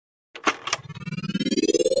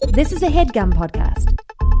This is a HeadGum podcast.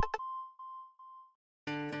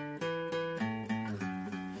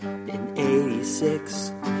 In 86,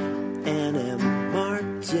 Anna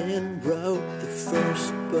Martin wrote the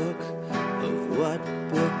first book of what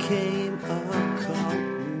became a cult.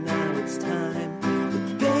 Now it's time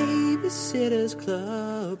for Babysitter's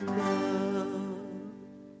Club.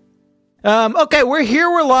 Okay, we're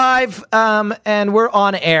here, we're live, and we're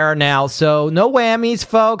on air now, so no whammies,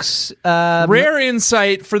 folks. Rare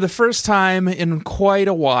insight for the first time in quite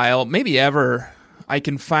a while, maybe ever. I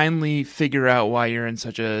can finally figure out why you're in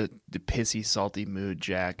such a pissy, salty mood,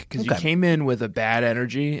 Jack. Because you came in with a bad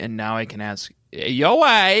energy, and now I can ask, yo,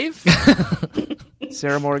 wife,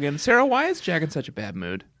 Sarah Morgan. Sarah, why is Jack in such a bad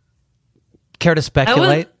mood? Care to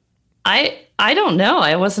speculate? I don't know.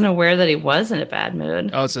 I wasn't aware that he was in a bad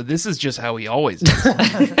mood. Oh, so this is just how he always is.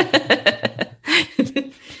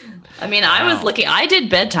 I mean, wow. I did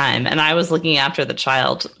bedtime, and I was looking after the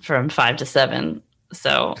child from 5 to 7,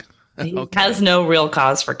 so he has no real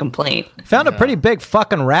cause for complaint. Found a pretty big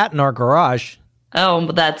fucking rat in our garage. Oh,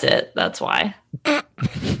 but that's it. That's why.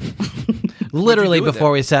 Literally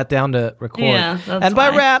before we sat down to record. Yeah, that's and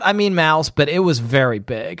by rat, I mean mouse, but it was very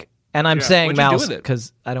big. And I'm saying mouse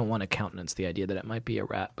because I don't want to countenance the idea that it might be a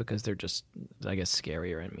rat because they're just, I guess,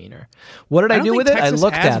 scarier and meaner. What did I do with it? I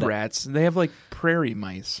looked at it. Rats. They have like prairie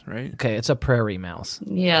mice, right? Okay, it's a prairie mouse.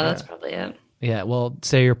 Yeah, that's probably it. Yeah, well,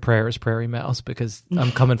 say your prayers, prairie mouse, because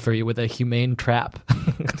I'm coming for you with a humane trap.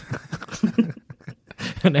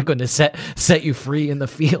 And I'm going to set you free in the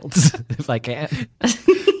fields if I can.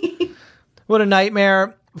 What a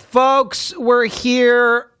nightmare. Folks, we're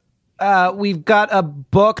here. We've got a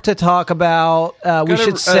book to talk about. We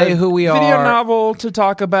should say who we are. Video novel to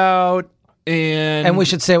talk about. And we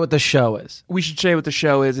should say what the show is. We should say what the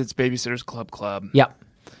show is. It's Babysitter's Club. Yep.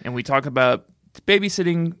 And we talk about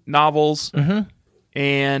babysitting novels. Mm-hmm.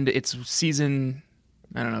 And it's season,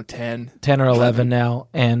 I don't know, 10. 10 or 11 now.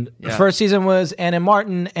 And the first season was Ann and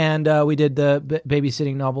Martin, and we did the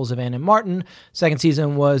babysitting novels of Ann and Martin. Second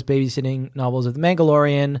season was babysitting novels of The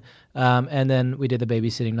Mandalorian. And then we did the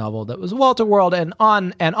babysitting novel that was Walter World, and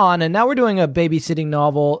on and on. And now we're doing a babysitting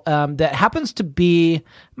novel that happens to be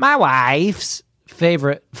my wife's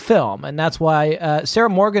favorite film. And that's why Sarah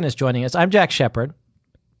Morgan is joining us. I'm Jack Shepard.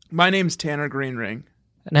 My name's Tanner Greenring.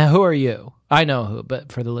 Now, who are you? I know who,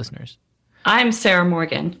 but for the listeners. I'm Sarah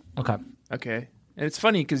Morgan. Okay. And it's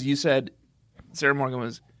funny because you said Sarah Morgan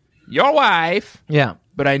was your wife. Yeah.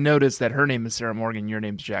 But I noticed that her name is Sarah Morgan. Your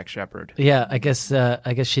name's Jack Shepard. Yeah, I guess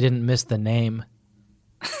she didn't miss the name.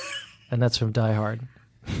 And that's from Die Hard.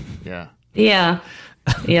 Yeah. Yeah.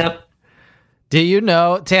 Yep. Do you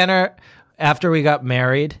know, Tanner, after we got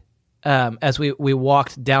married, as we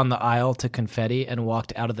walked down the aisle to confetti and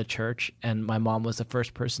walked out of the church, and my mom was the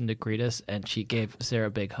first person to greet us, and she gave Sarah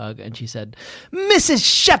a big hug, and she said, Mrs.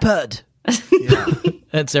 Shepard! Yeah.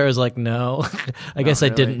 And Sarah's like, no, I guess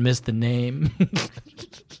really. I didn't miss the name.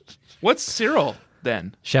 What's Cyril,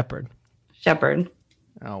 then? Shepard.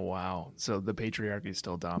 Oh, wow. So the patriarchy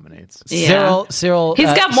still dominates. Yeah. Cyril.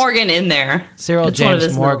 He's got Morgan in there. Cyril it's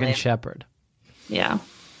James Morgan Shepard. Yeah.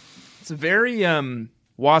 It's a very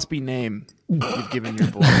waspy name you've given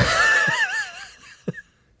your boy.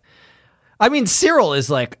 I mean, Cyril is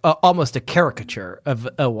like almost a caricature of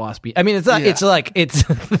a waspy. I mean, it's not. Yeah. It's like it's.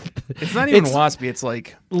 It's not even waspy. It's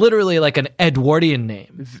like literally like an Edwardian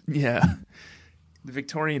name. Yeah, the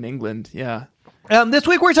Victorian England. Yeah. This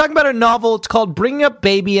week we're talking about a novel. It's called Bringing Up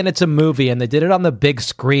Baby, and it's a movie. And they did it on the big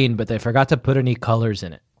screen, but they forgot to put any colors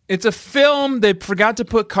in it. It's a film. They forgot to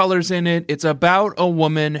put colors in it. It's about a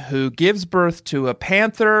woman who gives birth to a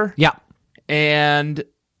panther. Yeah. And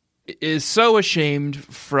is so ashamed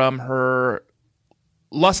from her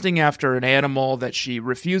lusting after an animal that she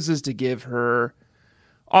refuses to give her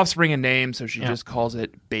offspring a name, so she just calls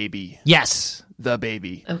it Baby. Yes. The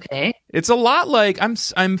Baby. Okay. It's a lot like,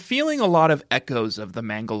 I'm feeling a lot of echoes of The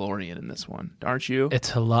Mandalorian in this one, aren't you?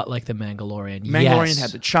 It's a lot like The Mandalorian. Mandalorian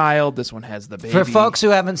had the child, this one has the baby. For folks who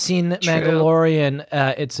haven't seen Mandalorian,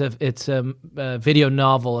 it's a video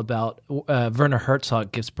novel about Werner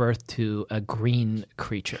Herzog gives birth to a green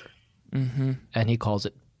creature, and he calls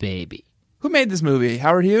it Baby. Who made this movie?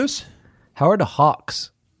 Howard Hughes? Howard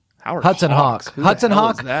Hawks. Hudson Hawk. Hudson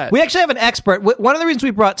Hawk. We actually have an expert. One of the reasons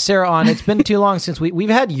we brought Sarah on, it's been too long since we've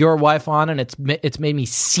had your wife on, and it's made me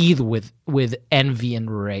seethe with envy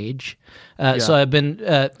and rage. So I've been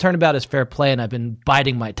turnabout is fair play, and I've been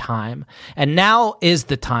biding my time. And now is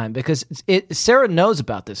the time because Sarah knows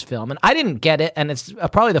about this film, and I didn't get it, and it's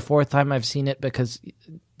probably the fourth time I've seen it because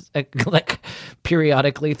like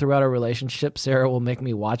periodically throughout our relationship, Sarah will make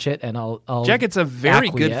me watch it, and I'll Jack, it's a very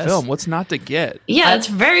acquiesce. good film. What's not to get? Yeah, it's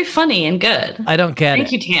very funny and good. I don't get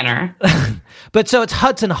Thank it. you, Tanner. But so it's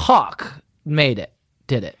Hudson Hawk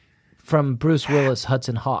did it. From Bruce Willis,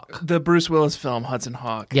 Hudson Hawk. The Bruce Willis film, Hudson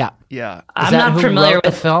Hawk. Yeah. Yeah. I'm not familiar with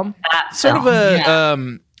the film. that Sort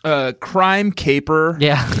film. of a crime caper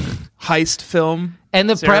Yeah. heist film. And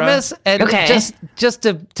the Sarah? premise, and Okay. just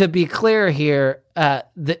to be clear here,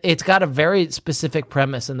 it's got a very specific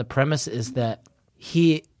premise, and the premise is that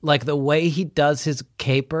he, like, the way he does his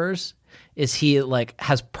capers is he, like,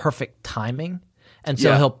 has perfect timing, and so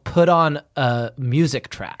Yeah. he'll put on a music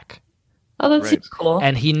track. Oh, that seems cool.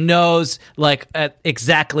 And he knows, like, at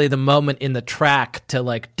exactly the moment in the track to,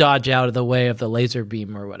 like, dodge out of the way of the laser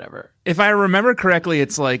beam or whatever. If I remember correctly,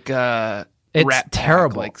 it's like It's Rat Pack,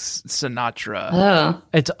 terrible. like Sinatra. Oh,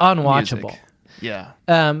 It's unwatchable. music. Yeah.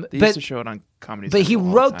 They But used to show it on Comedy but he Central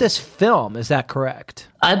all the wrote time. this film. Is that correct?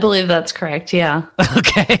 I believe that's correct. Yeah.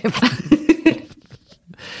 Okay,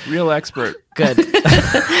 Real expert. good.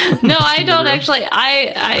 No, I don't actually.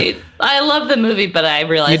 I love the movie, but I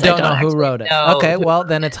realize You don't I know don't who actually wrote it. know Okay, who- well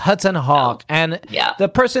then it's Hudson Hawk, and Yeah. the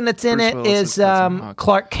person that's in Bruce it Willis is is Hudson Hawk.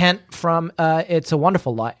 Clark Kent from It's a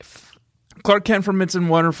Wonderful Life. Clark Kent from It's a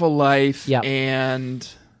Wonderful Life. Yeah. And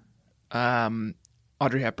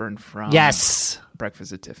Audrey Hepburn from Yes,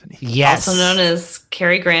 Breakfast at Tiffany. yes. also known as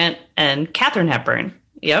Cary Grant and Katharine Hepburn.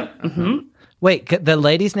 Yep. hmm Wait, the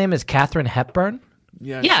lady's name is Katharine Hepburn.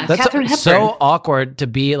 Yeah. Yeah, That's Katharine Hepburn. so awkward to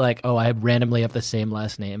be like, oh, I randomly have the same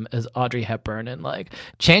last name as Audrey Hepburn, and like,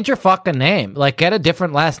 change your fucking name. Like, get a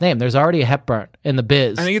different last name. There's already a Hepburn in the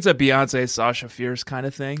biz. I think it's a Beyonce, Sasha Fierce kind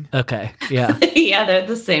of thing. Okay, yeah. Yeah, they're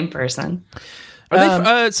the same person. Are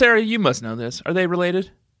they, Sarah, you must know this. Are they related?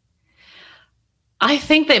 I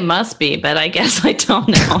think they must be, but I guess I don't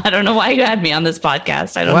know. I don't know why you had me on this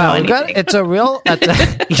podcast. I don't know anything. it's a real.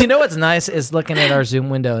 You know what's nice is looking at our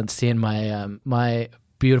Zoom window and seeing my my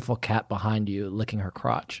beautiful cat behind you licking her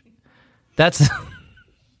crotch. That's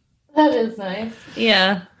That is nice.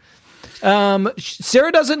 Yeah.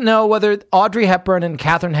 Sarah doesn't know whether Audrey Hepburn and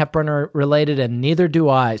Katharine Hepburn are related, and neither do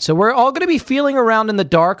I. So we're all going to be feeling around in the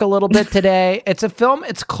dark a little bit today. It's a film.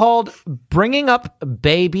 It's called Bringing Up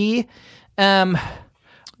Baby.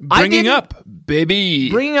 Bringing Up Baby.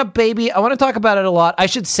 Bringing Up Baby. I want to talk about it a lot. I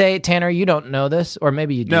should say, Tanner, you don't know this, or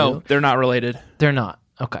maybe you do. No, they're not related. They're not.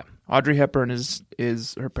 Okay. Audrey Hepburn is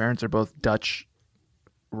her parents are both Dutch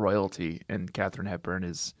royalty, and Katharine Hepburn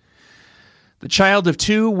is the child of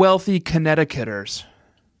two wealthy Connecticuters.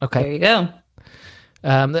 Okay. There you go.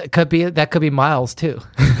 That could be Miles too.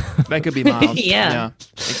 That could be Miles. Yeah.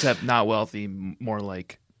 Except not wealthy, more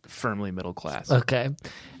like firmly middle class. Okay.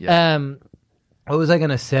 Yeah. What was I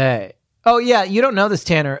gonna say? Oh yeah, you don't know this,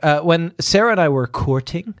 Tanner. When Sarah and I were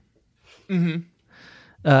courting, in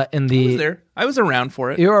I was the there. I was around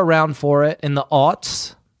for it. you were around for it in the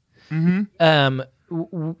aughts.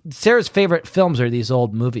 Sarah's favorite films are these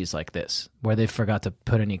old movies like this, where they forgot to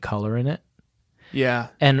put any color in it. Yeah.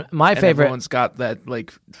 And my And favorite, everyone's got that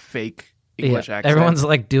like fake English accent. everyone's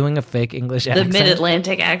like doing a fake English The accent.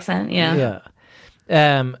 mid-Atlantic accent. Yeah.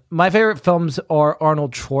 Yeah. My favorite films are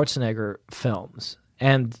Arnold Schwarzenegger films,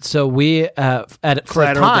 and so we for a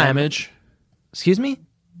Collateral time. Damage. Excuse me.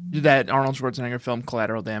 That Arnold Schwarzenegger film,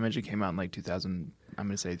 Collateral Damage. It came out in like 2000. I'm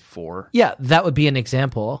going to say 4. Yeah, that would be an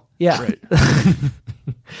example. Yeah. Right.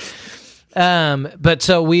 But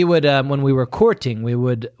so we would, when we were courting, we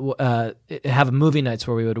would have movie nights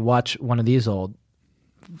where we would watch one of these old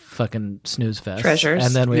fucking snooze fests. Treasures.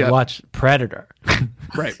 And then we'd Yep. watch Predator.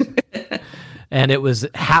 Right. And it was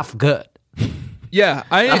half good. Yeah.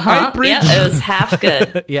 I bridge, Yeah, it was half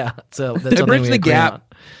good. Yeah. So that's I something bridge we the agree gap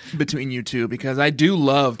on. between you two because I do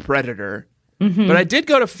love Predator. But I did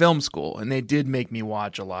go to film school, and they did make me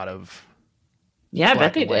watch a lot of Yeah, I bet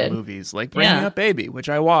black they and white did. movies, like Bringing Yeah. Up Baby, which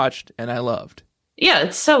I watched and I loved, Yeah,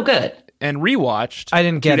 it's so good. and rewatched. I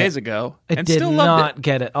didn't get 2 it. days ago, I and did still loved not it.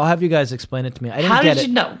 get it. I'll have you guys explain it to me. I didn't How get did it.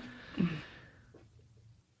 you know?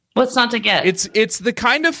 What's not to get? It's the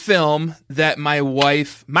kind of film that my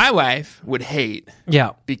wife would hate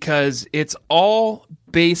Yeah. because it's all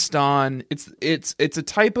based on it's a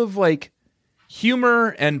type of like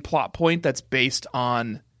humor and plot point that's based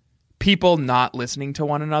on people not listening to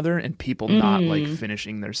one another and people not like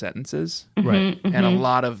finishing their sentences, Right. and a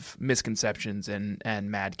lot of misconceptions and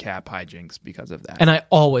madcap hijinks because of that. And I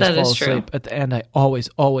always That fall is true. asleep at the end. I always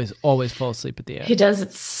fall asleep at the end. He does.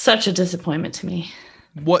 It's such a disappointment to me.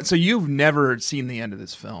 What? So you've never seen the end of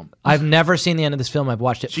this film? I've never seen the end of this film. I've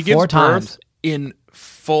watched it She gives 4 birth times. in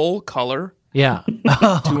full color Yeah.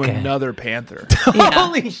 to another panther. Yeah.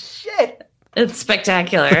 Holy shit. It's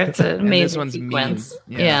spectacular. It's an And this amazing one's sequence.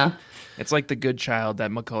 mean. Yeah. It's like The Good Child,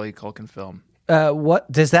 that Macaulay Culkin film.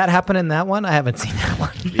 What does that happen in that one? I haven't seen that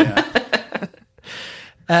one.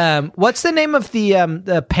 Yeah. What's the name of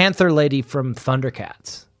the Panther lady from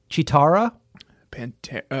Thundercats? Chitara?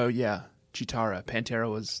 Oh, yeah. Chitara.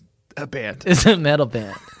 Pantera was a band. It's a metal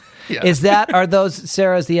band. Yeah. Are those,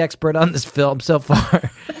 Sarah's the expert on this film so far?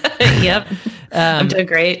 Yep. I'm doing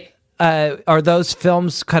great. Are those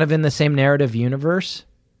films kind of in the same narrative universe?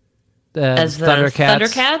 As the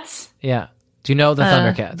Thundercats? Yeah. Do you know the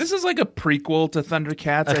Thundercats? This is like a prequel to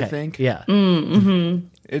Thundercats, I think. Yeah. Mm-hmm.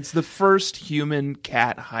 It's the first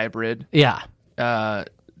human-cat hybrid. Yeah.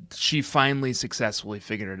 She finally successfully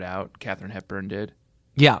figured it out. Katharine Hepburn did.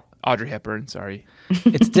 Yeah. Audrey Hepburn, sorry.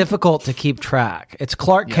 It's difficult to keep track. It's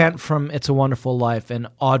Clark Kent from It's a Wonderful Life and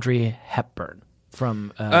Audrey Hepburn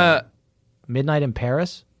from Midnight in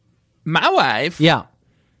Paris. My wife Yeah.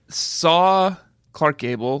 saw Clark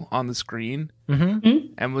Gable on the screen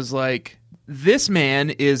and was like, this man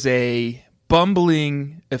is a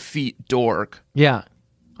bumbling, effete dork. Yeah.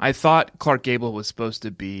 I thought Clark Gable was supposed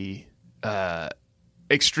to be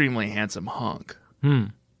extremely handsome hunk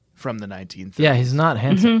from the 1930s. Yeah, he's not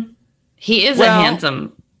handsome. He is a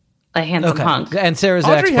handsome hunk. And Sarah's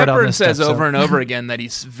the Audrey expert on Hepburn this says stuff, over and over again that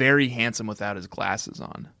he's very handsome without his glasses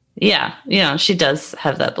on. Yeah, she does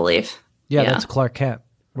have that belief. Yeah, that's Clark Kent,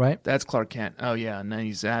 right? That's Clark Kent. Oh, yeah. And then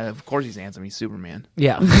he's, of course he's handsome. He's Superman.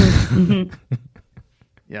 Yeah.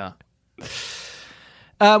 Yeah.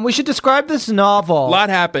 We should describe this novel. A lot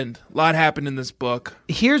happened in this book.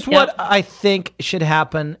 Here's what I think should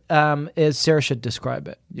happen is Sarah should describe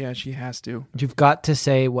it. Yeah, she has to. You've got to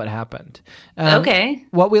say what happened. Okay.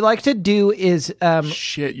 What we like to do is...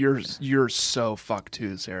 Shit, you're so fucked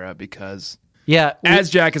too, Sarah, because as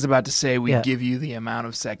Jack is about to say, we give you the amount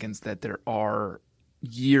of seconds that there are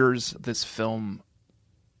years this film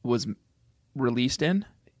was released in.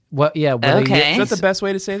 What? Yeah. Okay. Is that the best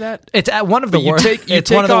way to say that? It's one of the worst.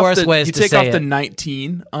 It's one of the worst ways to say it. You take off the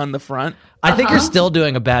 19 on the front. I think you're still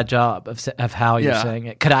doing a bad job of how you're saying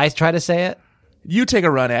it. Could I try to say it? You take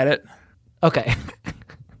a run at it. Okay.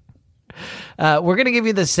 We're going to give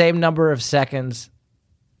you the same number of seconds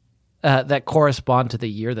that correspond to the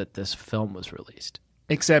year that this film was released.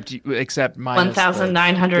 Except minus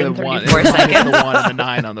 1,934 seconds. The 1 and the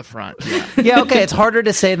 9 on the front. Yeah, okay. It's harder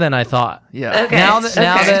to say than I thought. Yeah. Okay. Now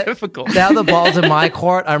that difficult. Now the ball's in my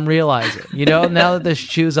court, I'm realizing. Now that the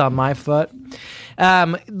shoe's on my foot.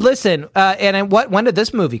 Listen, when did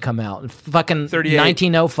this movie come out? Fucking 38.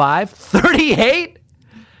 1905? 38?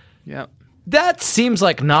 Yeah. That seems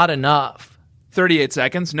like not enough. 38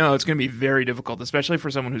 seconds? No, it's going to be very difficult, especially for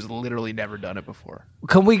someone who's literally never done it before.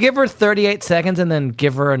 Can we give her 38 seconds and then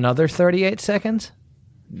give her another 38 seconds?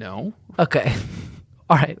 No. Okay.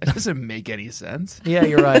 All right. That doesn't make any sense. Yeah,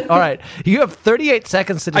 you're right. All right. You have 38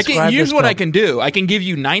 seconds to describe Here's this what film. I can do. I can give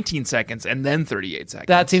you 19 seconds and then 38 seconds.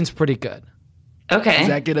 That seems pretty good. Okay. Does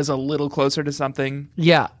that get us a little closer to something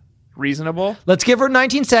Yeah. reasonable? Let's give her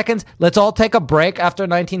 19 seconds. Let's all take a break after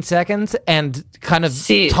 19 seconds and kind of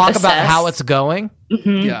talk about how it's going.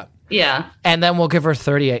 Mm-hmm. Yeah. Yeah. And then we'll give her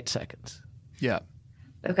 38 seconds. Yeah.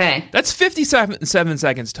 Okay. That's 57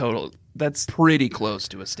 seconds total. That's pretty close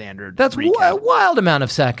to a standard. That's a wild amount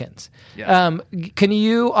of seconds. Yeah. Can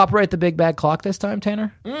you operate the big bad clock this time,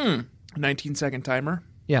 Tanner? 19-second timer.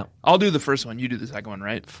 Yeah. I'll do the first one. You do the second one,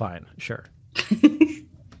 right? Fine. Sure.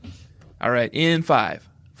 All right. In 5,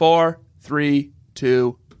 4, 3,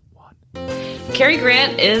 2, 1. Cary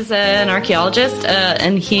Grant is an archaeologist,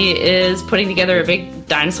 and he is putting together a big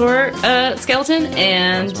dinosaur skeleton,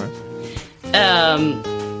 and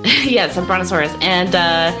it's a brontosaurus, and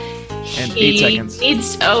 8 seconds.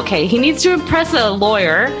 He needs to impress a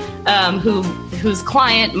lawyer whose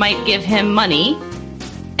client might give him money,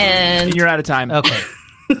 and You're out of time. Okay.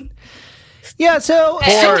 Yeah, so...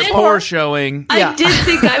 Poor showing. I did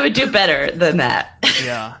think I would do better than that.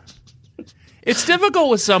 Yeah. It's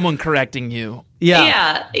difficult with someone correcting you.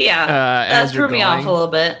 Yeah. That as you're threw me off going. a little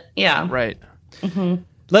bit. Yeah. Right. Mm-hmm.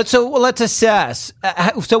 Let's assess.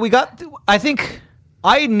 So we got... I think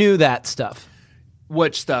I knew that stuff.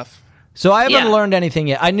 Which stuff? So I haven't learned anything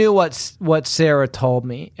yet. I knew what Sarah told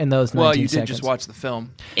me in those 19 Well, you seconds. did just watch the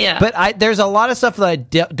film. Yeah. But there's a lot of stuff that I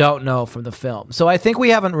don't know from the film. So I think we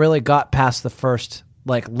haven't really got past the first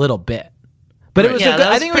little bit. But it was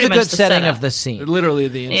I think it was a good setting of the scene. Literally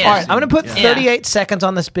the Yeah. All right, I'm going to put 38 seconds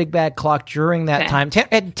on this big bad clock during that time.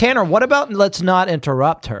 Tanner, what about let's not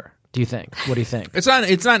interrupt her? Do you think? What do you think? It's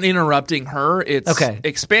not interrupting her. It's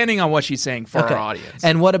expanding on what she's saying for our audience.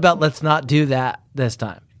 And what about let's not do that this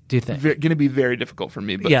time? Do you think? Going to be very difficult for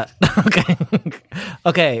me. But Yeah. Okay.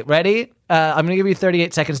 Okay, ready? I'm going to give you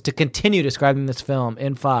 38 seconds to continue describing this film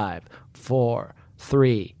in 5, 4,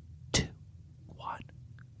 3, 2, 1,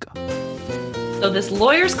 go. So this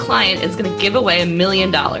lawyer's client is going to give away $1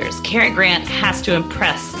 million. Cary Grant has to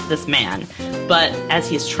impress this man. But as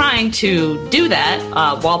he's trying to do that,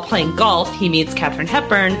 while playing golf, he meets Katharine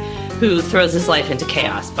Hepburn, who throws his life into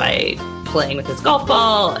chaos by playing with his golf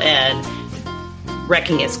ball and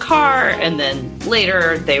wrecking his car. And then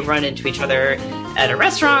later they run into each other at a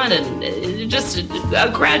restaurant, and just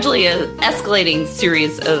a gradually escalating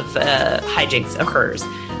series of hijinks occurs.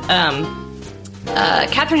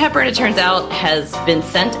 Katharine Hepburn, it turns out, has been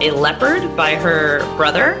sent a leopard by her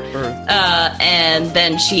brother, and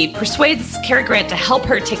then she persuades Cary Grant to help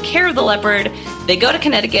her take care of the leopard. They go to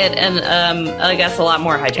Connecticut, and I guess a lot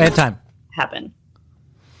more hijinks happen.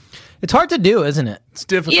 It's hard to do, isn't it? It's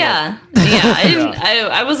difficult. Yeah.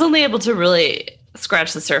 I was only able to really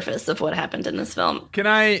scratch the surface of what happened in this film. Can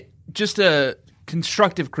I just a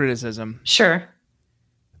constructive criticism? Sure.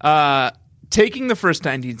 Taking the first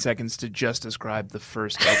 19 seconds to just describe the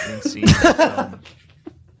first opening scene of the film.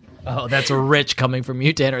 Oh, that's rich coming from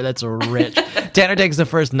you, Tanner. That's rich. Tanner takes the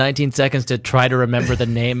first 19 seconds to try to remember the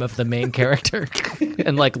name of the main character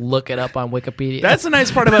and look it up on Wikipedia. That's the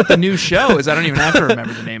nice part about the new show is I don't even have to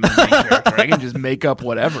remember the name of the main character. I can just make up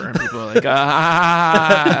whatever, and people are like,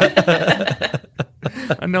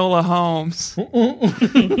 Enola Holmes.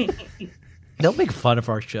 Don't make fun of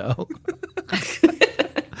our show.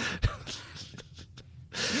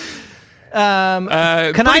 Can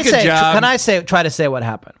I try to say what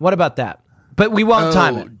happened? What about that? But we won't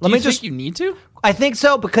time it. Let me think you need to? I think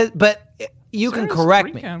so, but you can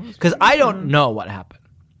correct me because I don't know what happened.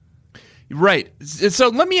 Right. So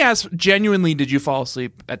let me ask, genuinely, did you fall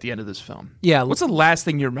asleep at the end of this film? Yeah. What's the last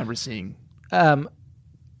thing you remember seeing?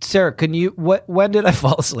 Sarah, when did I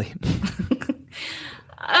fall asleep?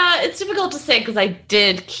 It's difficult to say because I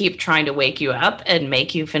did keep trying to wake you up and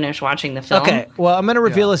make you finish watching the film. Okay, well, I'm going to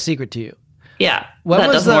reveal a secret to you. Yeah, that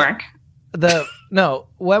doesn't work.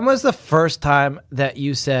 When was the first time that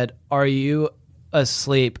you said, "Are you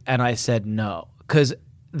asleep?" and I said no? Because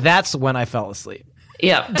that's when I fell asleep.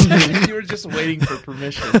 Yeah. You were just waiting for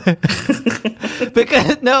permission.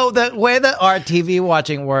 Because the way that our TV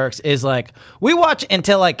watching works is we watch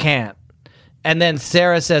until I can't. And then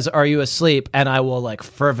Sarah says, "Are you asleep?" And I will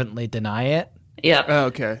fervently deny it. Yeah. Oh,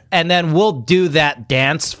 okay. And then we'll do that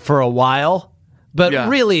dance for a while. But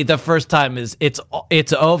really, the first time is it's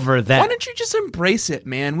over then. Why don't you just embrace it,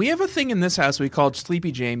 man? We have a thing in this house we call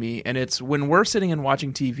Sleepy Jamie, and it's when we're sitting and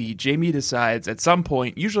watching TV, Jamie decides at some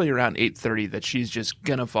point, usually around 8:30, that she's just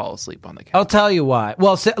gonna fall asleep on the couch. I'll tell you why.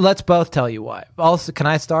 Well, let's both tell you why. Also, can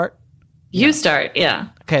I start? You start, yeah.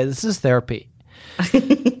 Okay, this is therapy.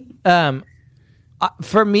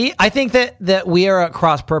 For me, I think that we are at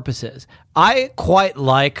cross purposes. I quite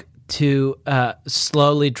like to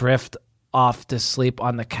slowly drift off to sleep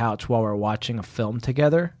on the couch while we're watching a film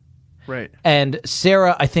together. Right. And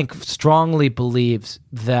Sarah, I think, strongly believes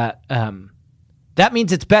that that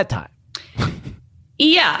means it's bedtime.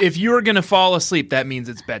 Yeah. If you're going to fall asleep, that means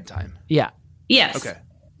it's bedtime. Yeah. Yes. Okay.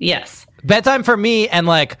 Yes. Bedtime for me, and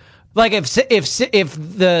if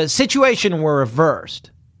the situation were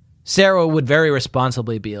reversed, Sarah would very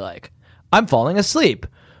responsibly be like, "I'm falling asleep.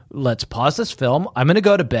 Let's pause this film. I'm going to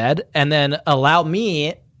go to bed, and then allow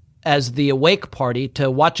me as the awake party to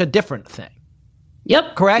watch a different thing."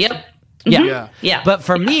 Yep. Correct? Yep. Yeah. Mm-hmm. Yeah. But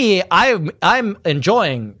for me, I'm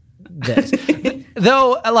enjoying this.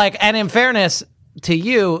 Though, and in fairness to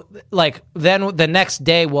you, then the next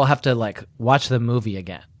day we'll have to watch the movie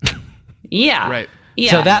again. Yeah. Right.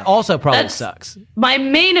 Yeah. So that also probably sucks. My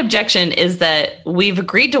main objection is that we've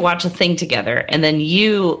agreed to watch a thing together, and then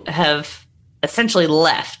you have essentially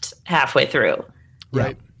left halfway through.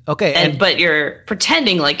 Right. Okay. But you're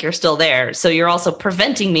pretending like you're still there. So you're also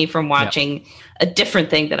preventing me from watching a different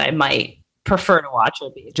thing that I might prefer to watch.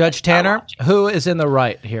 Judge Tanner, who is in the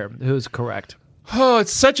right here? Who's correct? Oh,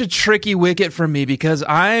 it's such a tricky wicket for me because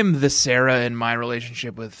I'm the Sarah in my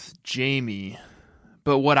relationship with Jamie.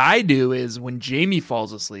 But what I do is when Jamie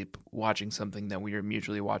falls asleep watching something that we are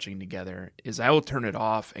mutually watching together is I will turn it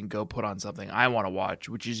off and go put on something I want to watch,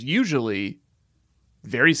 which is usually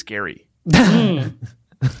very scary. And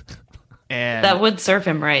that would serve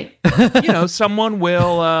him right. Someone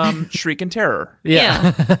will shriek in terror.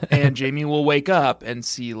 Yeah. And Jamie will wake up and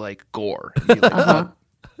see gore. And be like,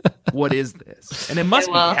 what is this? And it must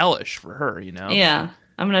be hellish for her, Yeah.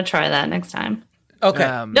 I'm going to try that next time. Okay.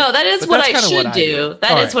 No, that is what I should do.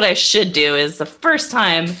 That is what I should do is the first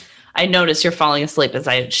time I notice you're falling asleep, as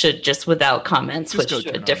I should just without comment switch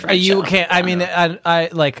to a different You show. can't. I mean, I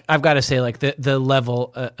like. I've got to say, like the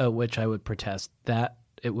level at which I would protest that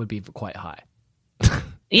it would be quite high.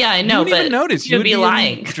 Yeah, I know. You wouldn't even notice. You'd be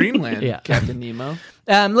lying. In Dreamland, Yeah. Captain Nemo.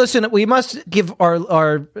 Listen, we must give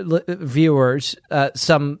our viewers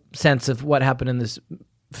some sense of what happened in this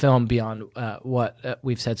film beyond what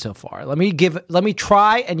we've said so far. Let me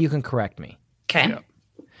try, and you can correct me. Okay.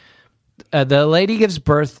 Yeah. The lady gives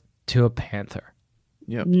birth to a panther.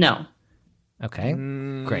 Yep. No. Okay,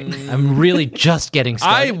 great. I'm really just getting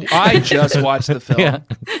started. I just watched the film. Yeah.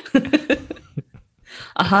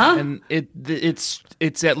 And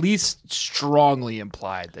it's at least strongly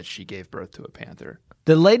implied that she gave birth to a panther.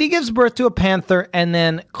 The lady gives birth to a panther, and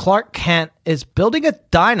then Clark Kent is building a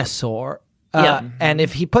dinosaur. And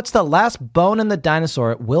if he puts the last bone in the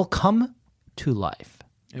dinosaur, it will come to life.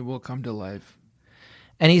 It will come to life.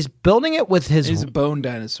 And he's building it with He's a bone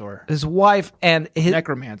dinosaur. his wife and his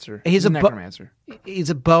Necromancer. He's a necromancer.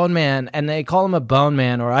 He's a bone man, and they call him a bone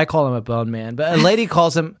man, or I call him a bone man. But a lady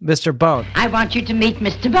calls him Mr. Bone. I want you to meet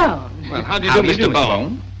Mr. Bone. Well, how do you do, Mr.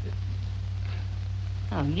 Bone?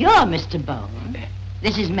 Oh, you're Mr. Bone.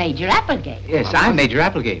 This is Major Applegate. Yes, I'm Major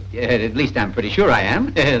Applegate. At least I'm pretty sure I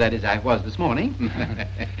am. That is, I was this morning.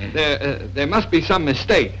 There must be some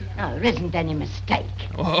mistake. No, there isn't any mistake.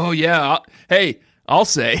 Oh, yeah. I'll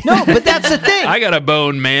say. No, but that's the thing. I got a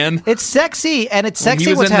bone, man. It's sexy, and it's When sexy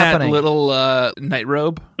he was what's in happening. that little night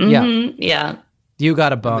robe Yeah, Yeah. you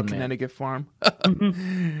got a on bone the man. Connecticut farm. But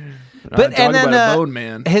Talk and then about a bone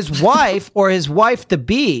man. his wife or his wife to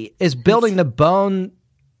be is building the bone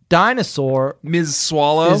dinosaur. Ms.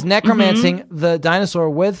 Swallow. Is necromancing the dinosaur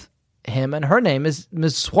with him, and her name is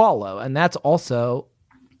Ms. Swallow, and that's also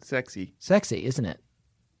Sexy. sexy, isn't it?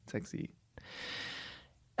 Sexy.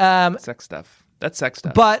 Sex stuff. That's sex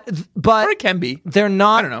stuff. But or it can be. they're I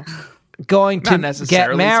not don't know. going Not to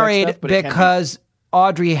necessarily get married sex stuff, but it can be. because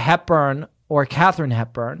Audrey Hepburn or Katharine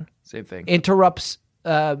Hepburn Same thing. interrupts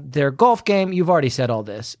their golf game. You've already said all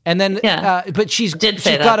this, and then but she's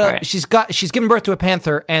given birth to a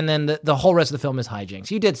panther, and then the whole rest of the film is hijinks.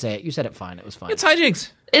 You did say it. You said it fine. It was fine. It's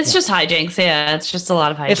hijinks. It's just hijinks. Yeah, it's just a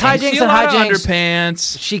lot of hijinks. It's hijinks See a and lot of hijinks.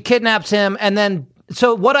 underpants. She kidnaps him, and then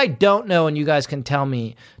so what I don't know, and you guys can tell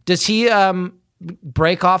me, does he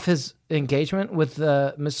break off his engagement with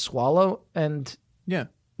Miss Swallow? And Yeah.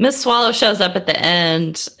 Miss Swallow shows up at the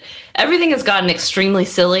end. Everything has gotten extremely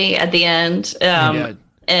silly at the end.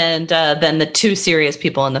 And then the two serious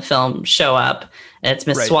people in the film show up. And it's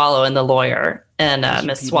Miss Swallow and the lawyer. And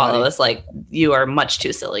Miss Swallow is like, you are much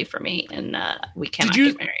too silly for me, and we cannot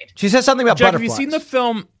get married. she says something about Jack, butterflies.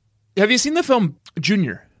 Have you seen the film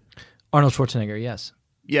Junior? Arnold Schwarzenegger, yes.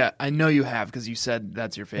 Yeah, I know you have because you said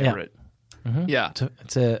that's your favorite. Yeah.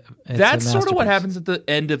 That's sort of what happens at the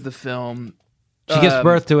end of the film. She gives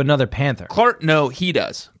birth to another panther. He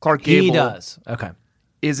does. Clark Gable. He does. Okay.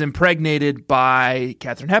 Is impregnated by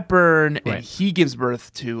Katharine Hepburn, and he gives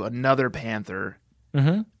birth to another panther.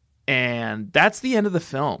 Mm-hmm. And that's the end of the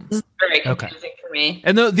film. This is very confusing for me.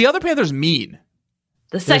 And the other panther's mean.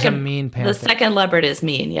 The second mean panther. The second leopard is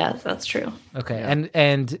mean. Yes, that's true. Okay. Yeah.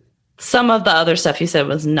 And some of the other stuff you said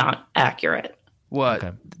was not accurate. What?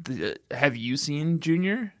 Okay. Have you seen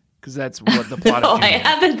Junior? Because that's what the plot No, of Junior. I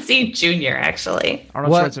haven't seen Junior, actually.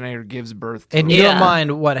 Arnold Schwarzenegger gives birth to... In your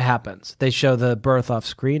mind, what happens? They show the birth off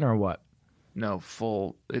screen or what? No,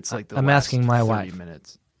 full... It's like the I'm last asking my 30 wife.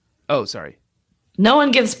 minutes. Oh, sorry. No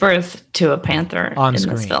one gives birth to a panther on in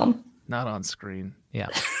screen. This film. Not on screen. Yeah.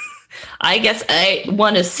 I guess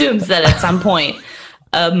one assumes that at some point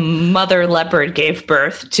a mother leopard gave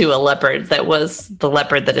birth to a leopard that was the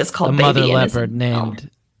leopard that is called a Baby. Mother leopard named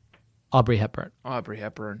Audrey Hepburn. Aubrey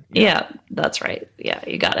Hepburn. Yeah, that's right. Yeah,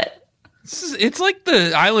 you got it. It's like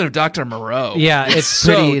the island of Dr. Moreau. Yeah, it's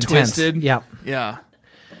so pretty intense. twisted. Yeah. Yeah.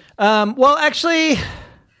 Well, actually,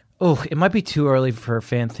 it might be too early for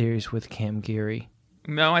fan theories with Cam Geary.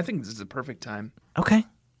 No, I think this is the perfect time. Okay.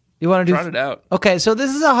 You want to do Trot it out. Okay, so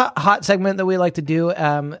this is a hot segment that we like to do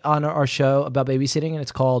on our show about babysitting, and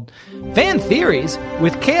it's called Fan Theories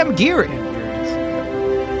with Cam Geary.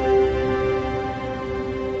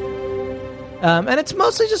 And it's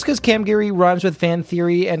mostly just because Cam Geary rhymes with fan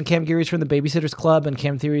theory, and Cam Geary's from the Babysitters Club, and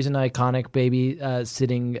Cam Theory's an iconic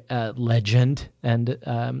baby-sitting legend. And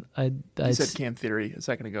you said Cam Theory a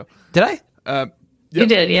second ago. Did I? Yep. You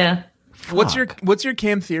did, yeah. What's your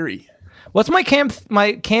Cam Theory? What's my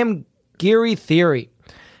Cam Geary theory?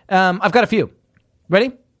 I've got a few.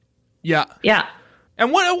 Ready? Yeah. Yeah.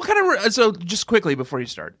 And what kind of so just quickly before you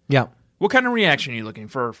start? Yeah. What kind of reaction are you looking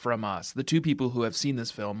for from us, the two people who have seen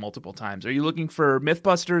this film multiple times? Are you looking for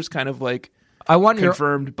Mythbusters, kind of like I want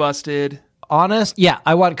confirmed, busted. Honest? Yeah,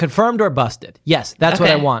 I want confirmed or busted. Yes, that's what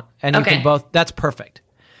I want. And you can both. That's perfect.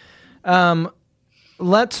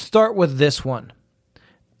 Let's start with this one.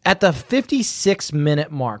 At the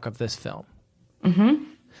 56-minute mark of this film,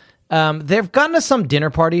 they've gotten to some dinner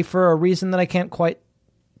party for a reason that I can't quite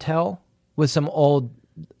tell with some old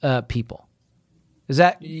people. Is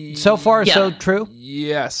that so far so true?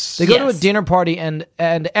 Yes. They go to a dinner party and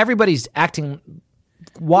everybody's acting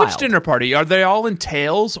wild. Which dinner party? Are they all in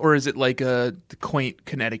tails, or is it like a quaint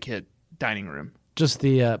Connecticut dining room? Just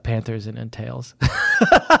the Panthers and tails.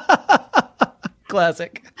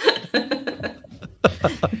 Classic.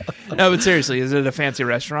 No, but seriously, is it a fancy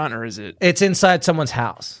restaurant or is it? It's inside someone's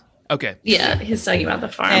house. Okay. Yeah, he's talking about the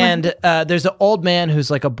farm. And there's an old man who's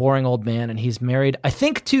like a boring old man, and he's married, I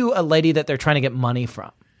think, to a lady that they're trying to get money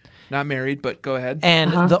from. Not married, but go ahead.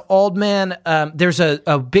 And the old man, there's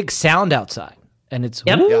a big sound outside, and it's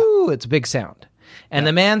it's a big sound. And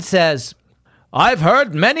the man says, "I've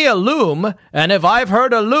heard many a loom, and if I've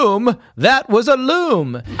heard a loom, that was a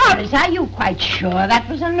loom." Horace, are you quite sure that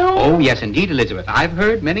was a loom? Oh, yes, indeed, Elizabeth. I've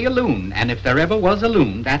heard many a loon, and if there ever was a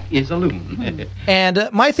loon, that is a loon. And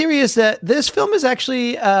my theory is that this film is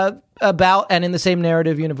actually about and in the same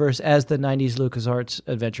narrative universe as the 90s LucasArts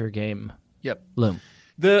adventure game. Yep. Loom.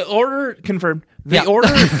 The order confirmed. The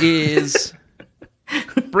order is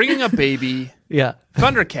Bringing Up Baby,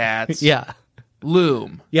 Thundercats,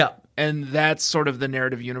 Loom. Yeah. And that's sort of the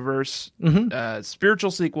narrative universe,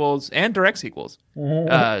 spiritual sequels and direct sequels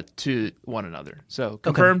to one another. So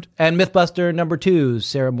confirmed. Okay. And Mythbuster number 2,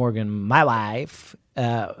 Sarah Morgan, my wife.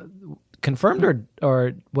 Confirmed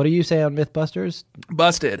or what do you say on Mythbusters?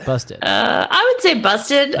 Busted. Busted. I would say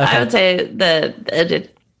busted. Okay. I would say that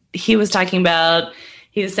he was talking about.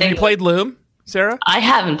 He was saying. Have you played Loom, Sarah? I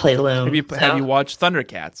haven't played Loom. Have you watched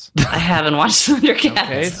Thundercats? I haven't watched Thundercats.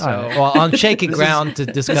 Okay, so well, on shaky ground to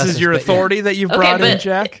discuss. This is your authority that you've brought in,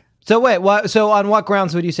 Jack. So wait, so on what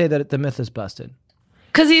grounds would you say that the myth is busted?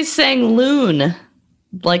 Because he's saying loon,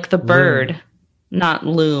 like the bird, not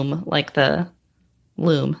loom, like the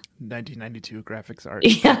loom. 1992 graphics art.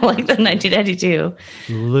 Yeah, like the 1992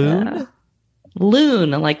 loon.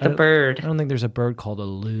 Loon, like the bird. I don't think there's a bird called a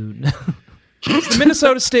loon. It's the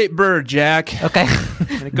Minnesota State bird, Jack. Okay.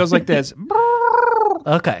 And it goes like this.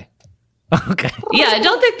 Okay. Yeah, I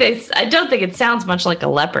don't think it sounds much like a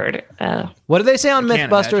leopard. What do they say on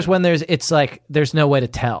Mythbusters when there's no way to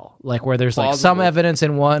tell? Like where there's plausible. Like some evidence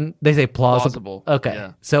in one, they say plausible. Okay.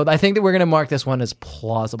 Yeah. So I think that we're going to mark this one as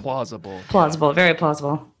plausible. Plausible, very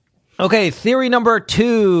plausible. Okay, theory number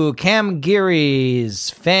 2, Cam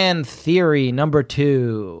Geary's fan theory number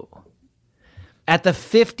 2. At the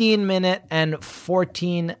 15-minute and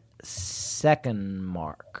 14-second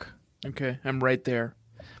mark. Okay, I'm right there.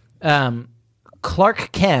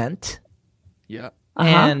 Clark Kent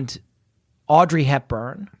and Audrey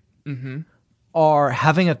Hepburn are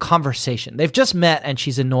having a conversation. They've just met and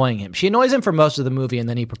she's annoying him. She annoys him for most of the movie and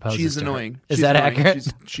then he proposes She's to annoying. her. Is that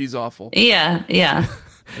accurate? She's awful. Yeah.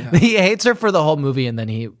 He hates her for the whole movie and then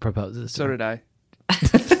he proposes to her. So did I.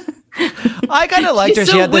 I kind of liked her.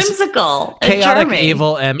 So she had this whimsical, chaotic,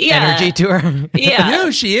 evil energy to her. Yeah. You know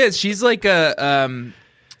who she is? She's like a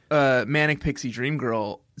manic pixie dream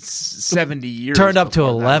girl 70 years turned up to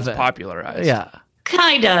 11. That was popularized. Yeah.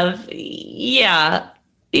 Kind of. Yeah.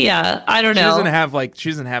 I don't know. She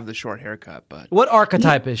doesn't have the short haircut, but What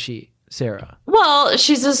archetype is she, Sarah? Well,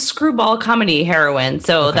 she's a screwball comedy heroine,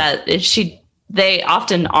 so they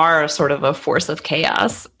often are sort of a force of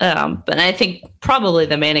chaos. But I think probably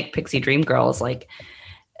the Manic Pixie Dream Girl is like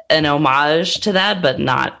an homage to that, but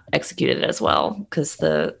not executed as well. Because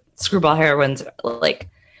the screwball heroines, like,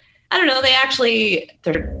 I don't know,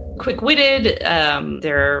 they're quick-witted,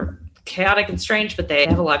 they're chaotic and strange, but they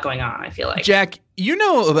have a lot going on, I feel like. Jack, you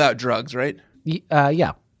know about drugs, right?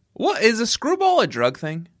 Yeah. What is a screwball a drug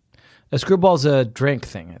thing? A screwball's a drink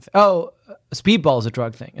thing. A speedball is a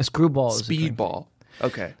drug thing. A screwball is speedball. A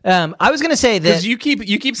drink Okay. I was going to say that because you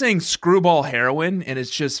keep saying screwball heroin, and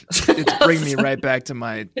it's bringing me right back to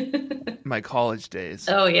my college days.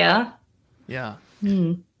 Oh yeah. Yeah.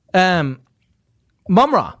 Mumra.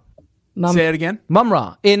 Say it again.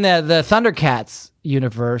 Mumra in the Thundercats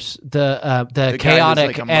universe. The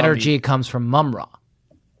chaotic like energy comes from Mumra.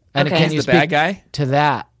 And Okay. can you He's the speak bad guy to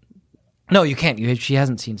that? No, you can't. She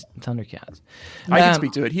hasn't seen Thundercats. I can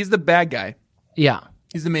speak to it. He's the bad guy. Yeah.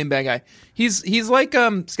 He's the main bad guy. He's like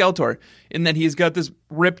Skeletor in that he's got this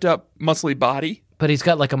ripped up, muscly body, But he's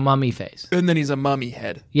got like a mummy face. and then he's a mummy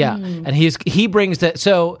head. Yeah. And he brings that.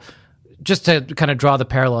 So just to kind of draw the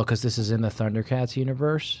parallel, because this is in the Thundercats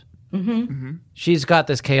universe. She's got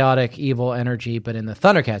this chaotic, evil energy, but in the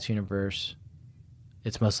Thundercats universe,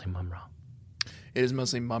 It's mostly Mumra. It is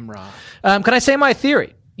mostly Mumra. Can I say my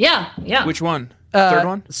theory? Yeah. Which one? Third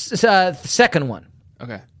one? Second one.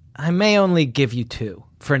 Okay. I may only give you 2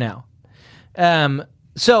 for now.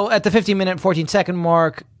 So at the 15-minute, 14-second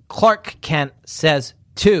mark, Clark Kent says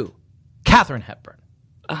to Katharine Hepburn,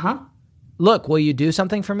 look, will you do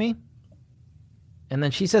something for me? And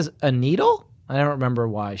then she says, a needle? I don't remember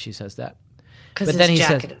why she says that. Because his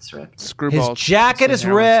jacket is ripped. His jacket is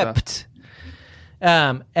ripped.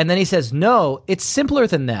 And then he says, no, it's simpler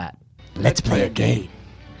than that. Let's play a game.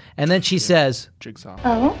 And then she says, Jigsaw.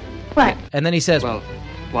 Oh, what? And then he says, Well,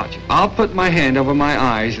 watch. I'll put my hand over my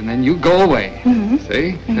eyes, and then you go away.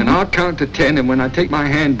 See? Then I'll count to 10, and when I take my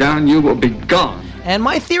hand down, you will be gone. and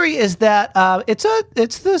my theory is that it's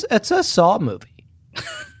a Saw movie.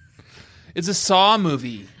 It's a Saw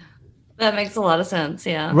movie. That makes a lot of sense,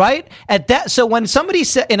 yeah. Right? So when somebody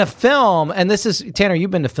said in a film, and this is Tanner,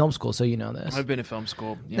 you've been to film school, so you know this. I've been to film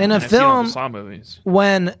school. Yeah, in a I've seen all the film, Saw movies.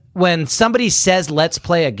 When somebody says "let's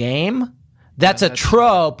play a game," that's a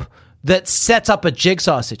trope that sets up a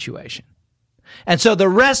Jigsaw situation, and so the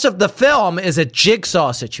rest of the film is a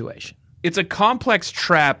Jigsaw situation. It's a complex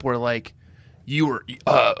trap where, like, you were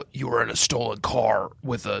in a stolen car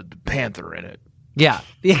with a panther in it. Yeah,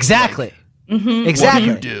 exactly. Like, exactly.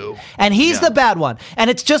 What do you do? And he's the bad one. And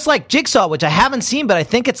it's just like Jigsaw, which I haven't seen, but I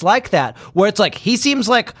think it's like that, where it's like he seems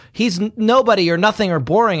like he's nobody or nothing or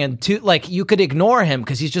boring, and like you could ignore him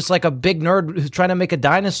because he's just like a big nerd who's trying to make a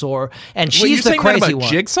dinosaur, and she's the crazy one.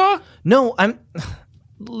 Jigsaw? No,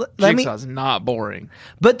 Jigsaw's not boring.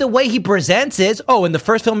 But the way he presents is, in the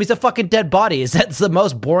first film he's a fucking dead body. Is that the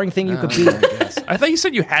most boring thing you could be? I guess. I thought you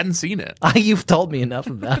said you hadn't seen it. You've told me enough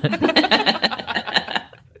about it.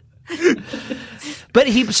 But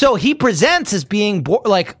he presents as being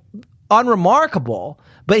like unremarkable,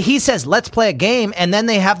 but he says, let's play a game. And then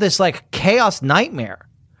they have this like chaos nightmare.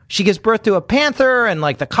 She gives birth to a panther and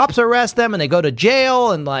like the cops arrest them and they go to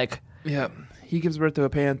jail and like. Yeah. He gives birth to a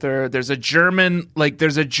panther. There's a German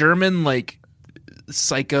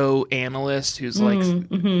psychoanalyst who's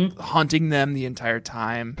hunting them the entire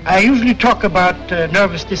time. I usually talk about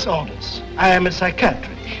nervous disorders. I am a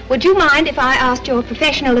psychiatrist. Would you mind if I asked your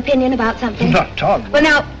professional opinion about something? Not at all. Well,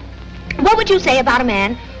 now, what would you say about a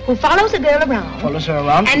man who follows a girl around? Follows her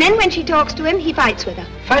around? And then when she talks to him, he fights with her.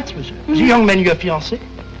 Fights with her? Is the young man your fiancé?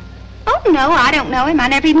 Oh, no, I don't know him. I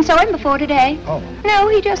never even saw him before today. Oh. No,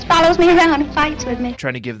 he just follows me around and fights with me.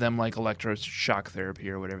 Trying to give them like electroshock therapy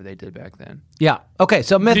or whatever they did back then. Yeah. Okay,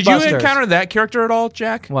 so Mythbusters. Did you encounter that character at all,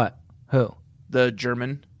 Jack? What? Who? The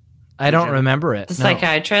German. I don't remember it. The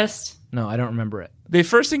psychiatrist? No, I don't remember it. They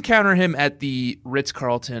first encounter him at the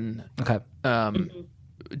Ritz-Carlton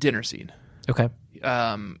dinner scene. Okay.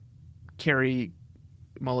 Carrie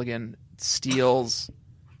Mulligan steals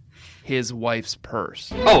his wife's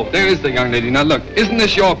purse. Oh, there is the young lady. Now, look, isn't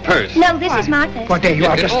this your purse? No, this is my purse. What, there you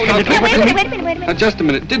are, just handed Wait over a to me? minute. Now, just a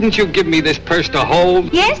minute. Didn't you give me this purse to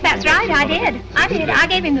hold? Yes, that's right, I did. I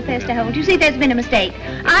gave him the purse to hold. You see, there's been a mistake.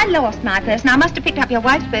 I lost my purse, and I must have picked up your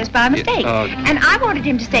wife's purse by mistake. And I wanted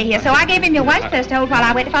him to stay here, so I gave him your wife's purse to hold while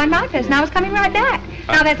I went to find my purse, and I was coming right back.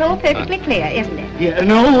 Now, that's all perfectly clear, isn't it? Yeah,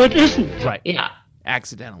 no, it isn't. Right. Yeah.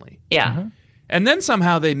 Accidentally. Yeah. And then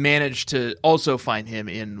somehow they managed to also find him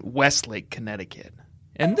in Westlake, Connecticut.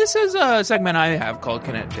 And this is a segment I have called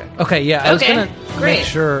Kinetic Check. Okay, yeah. I was Okay, going to great. make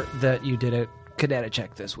sure that you did a Kinetic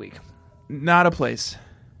Check this week. Not a place.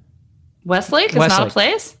 Westlake is not a Westlake.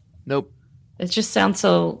 place? Nope. It just sounds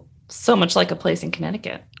so much like a place in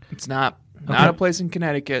Connecticut. It's not. Not a place in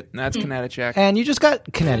Connecticut. And that's Kinetic Check. And you just got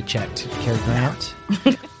Kinetic Checked, Cary Grant.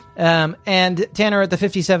 And Tanner, at the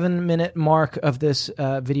 57-minute mark of this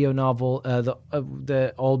video novel,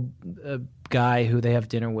 the old guy who they have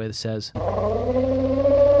dinner with says, Now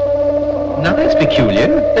that's peculiar.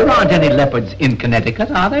 There aren't any leopards in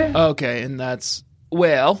Connecticut, are there? Okay, and that's,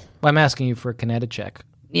 well, I'm asking you for a Kinetic Check.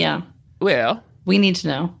 Yeah. Well, We need to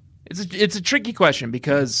know. it's a tricky question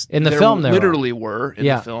because In the there film there literally were in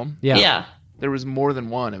the film. Yeah. Yeah. There was more than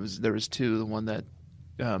one. There was two. The one that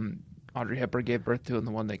Audrey Hepburn gave birth to, and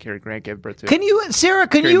the one that Cary Grant gave birth to. Sarah,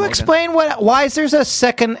 can Cary you Mulligan. explain why is there's a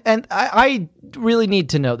second, and I really need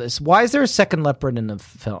to know this. Why is there a second leopard in the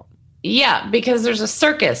film? Yeah, because there's a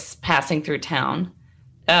circus passing through town.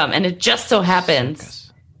 And it just so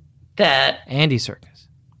happens that Andy Serkis.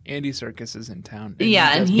 Andy Serkis is in town.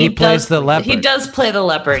 and he plays the leopard. He does play the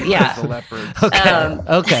leopard, yeah. The leopard. Okay.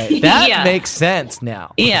 Okay. That yeah. makes sense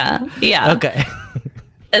now. Yeah. Okay.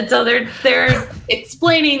 And so they're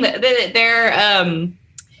explaining that they're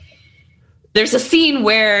there's a scene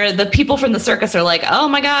where the people from the circus are like, "Oh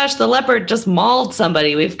my gosh, the leopard just mauled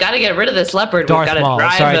somebody. We've got to get rid of this leopard. We've got to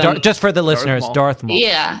drive him." Just for the listeners, Darth Maul.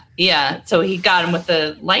 Yeah. So he got him with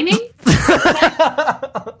the lightning.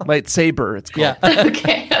 Lightsaber, it's called. Yeah.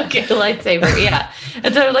 Okay, lightsaber. Yeah.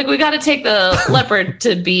 And so like we got to take the leopard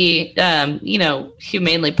to be,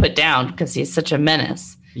 humanely put down because he's such a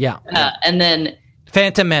menace. Yeah. And then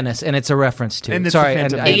Phantom Menace, and it's a reference to. it is,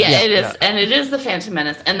 and it is the Phantom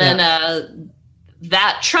Menace. And then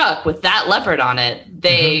that truck with that leopard on it,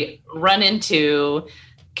 they run into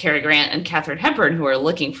Cary Grant and Katharine Hepburn, who are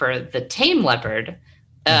looking for the tame leopard.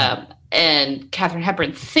 And Katharine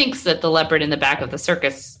Hepburn thinks that the leopard in the back of the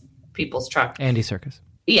circus people's truck, Andy Serkis.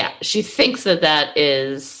 Yeah, she thinks that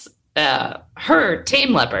is her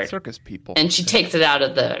tame leopard, circus people, and she takes it out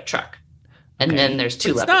of the truck. And then there's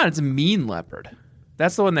two leopards. It's not. It's a mean leopard.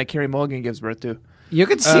 That's the one that Carey Mulligan gives birth to. You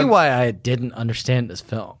can see why I didn't understand this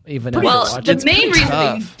film, even after watching it. The main reason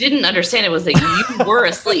that you didn't understand it was that you were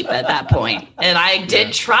asleep at that point. And I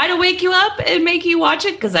did try to wake you up and make you watch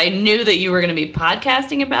it because I knew that you were going to be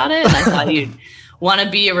podcasting about it. And I thought you'd want to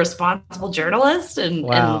be a responsible journalist and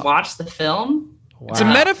watch the film. Wow. It's a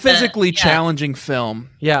metaphysically challenging film.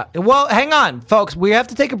 Yeah. Well, hang on, folks. We have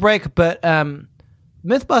to take a break, but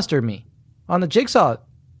Mythbuster me on the Jigsaw.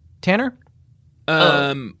 Tanner?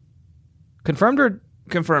 Confirmed or?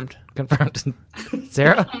 Confirmed.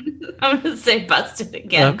 Sarah? I'm going to say busted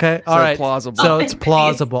again. Okay. All right. Plausible. So it's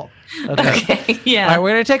plausible. Okay. Yeah. All right.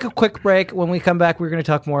 We're going to take a quick break. When we come back, we're going to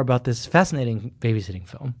talk more about this fascinating babysitting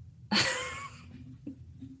film.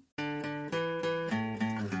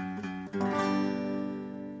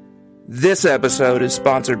 This episode is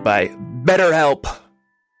sponsored by BetterHelp.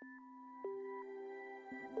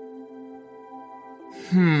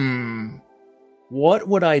 What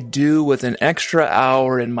would I do with an extra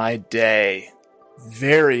hour in my day?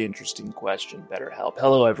 Very interesting question, BetterHelp.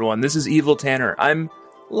 Hello, everyone. This is Evil Tanner. I'm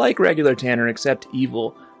like regular Tanner, except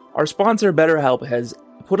evil. Our sponsor, BetterHelp, has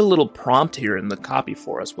put a little prompt here in the copy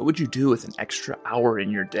for us. What would you do with an extra hour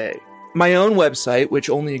in your day? My own website, which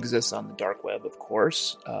only exists on the dark web, of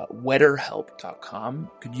course,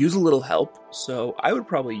 wetterhelp.com, could use a little help. So I would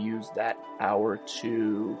probably use that hour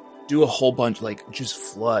to do a whole bunch, just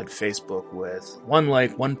flood Facebook with one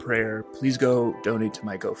like, one prayer. Please go donate to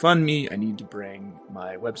my GoFundMe. I need to bring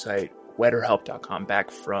my website, wetterhelp.com,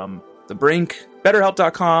 back from the brink.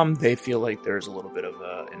 BetterHelp.com, they feel like there's a little bit of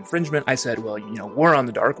infringement. I said, well, we're on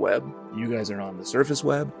the dark web. You guys are on the surface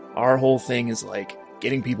web. Our whole thing is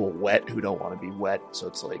getting people wet who don't want to be wet. So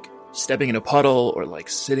it's stepping in a puddle or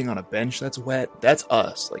sitting on a bench that's wet. That's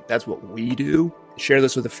us. That's what we do. Share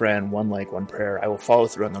this with a friend. One like, one prayer. I will follow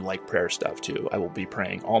through on the prayer stuff too. I will be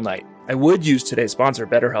praying all night. I would use today's sponsor,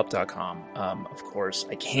 BetterHelp.com. Of course,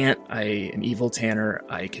 I can't. I am Evil Tanner.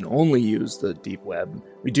 I can only use the deep web.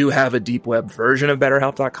 We do have a deep web version of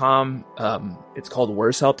BetterHelp.com. It's called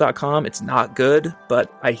WorseHelp.com. It's not good,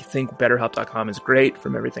 but I think BetterHelp.com is great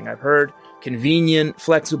from everything I've heard. Convenient,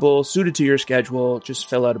 flexible, suited to your schedule. Just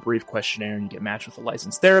fill out a brief questionnaire and you get matched with a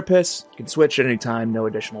licensed therapist. You can switch at any time, no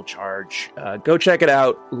additional charge. Go check it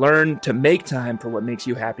out. Learn to make time for what makes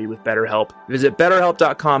you happy with BetterHelp. Visit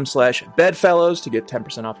BetterHelp.com/bedfellows to get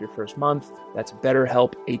 10% off your first month. That's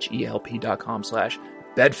BetterHelp,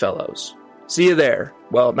 HELP.com/bedfellows. See you there.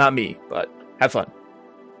 Well, not me, but have fun.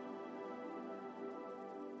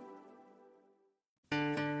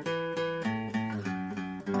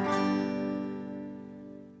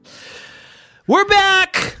 We're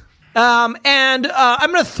back, and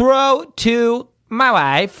I'm going to throw to my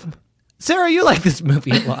wife. Sarah, you like this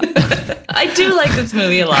movie a lot. I do like this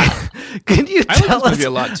movie a lot. Can you tell us a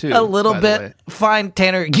lot too, a little bit? Fine,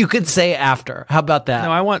 Tanner, you could say after. How about that?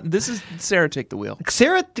 No, this is Sarah, take the wheel.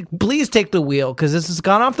 Sarah, please take the wheel, because this has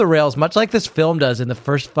gone off the rails, much like this film does in the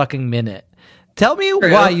first fucking minute. Tell me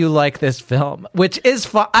why you like this film, which is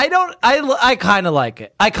fun. I kind of like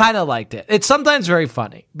it. I kind of liked it. It's sometimes very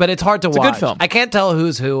funny, but it's hard to watch. It's a good film. I can't tell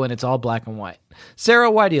who's who, and it's all black and white. Sarah,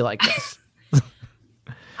 why do you like this?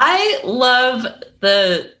 I love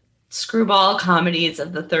the screwball comedies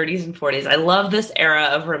of the 30s and 40s. I love this era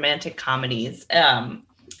of romantic comedies. I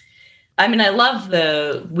love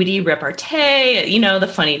the witty repartee,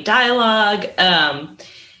 the funny dialogue.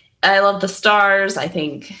 I love the stars. I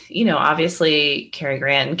think, obviously Cary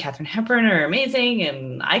Grant and Katharine Hepburn are amazing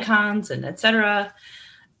and icons and etc.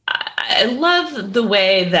 I love the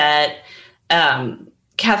way that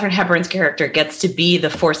Katharine Hepburn's character gets to be the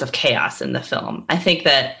force of chaos in the film. I think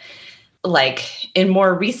that in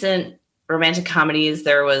more recent romantic comedies,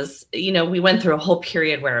 there was, we went through a whole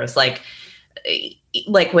period where it was like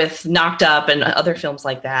with Knocked Up and other films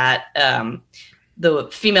like that, the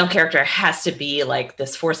female character has to be like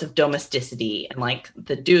this force of domesticity, and like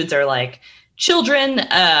the dudes are like children,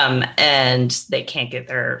 and they can't get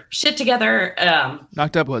their shit together.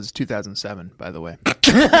 Knocked Up was 2007, by the way.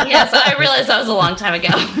 Yes, I realized that was a long time ago.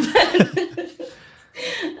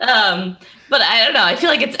 But I don't know. I feel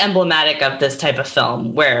like it's emblematic of this type of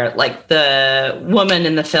film where like the woman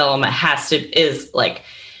in the film is like,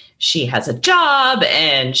 she has a job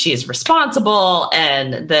and she's responsible,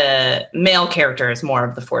 and the male character is more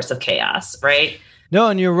of the force of chaos, right? No,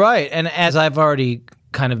 and you're right. And as I've already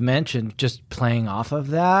kind of mentioned, just playing off of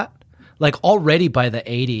that, like already by the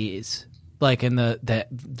 80s, like in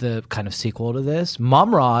the kind of sequel to this,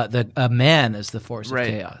 Mum-Ra, a man is the force of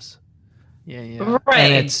chaos. Yeah. Right.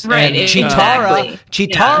 And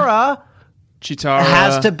Chitara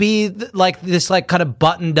has to be like this, like kind of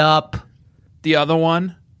buttoned up. The other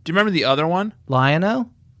one. Do you remember the other one? Lion-O?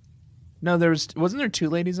 No, wasn't there 2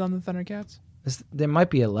 ladies on the Thundercats? There might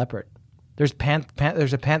be a leopard. There's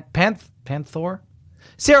there's a Panther.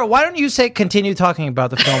 Sarah, why don't you continue talking about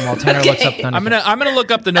the film while Tanner looks up Thundercats? I'm gonna look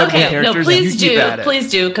up the notable characters. No, please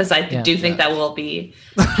do, because I do think that will be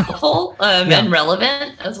helpful and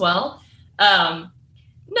relevant as well.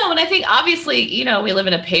 No, and I think obviously, we live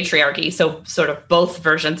in a patriarchy, so sort of both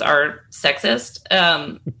versions are sexist,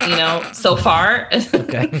 so far.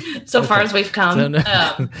 Okay. So far as we've come.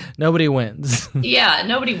 So nobody wins. Yeah,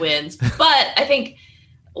 nobody wins. But I think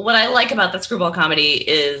what I like about the screwball comedy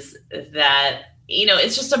is that,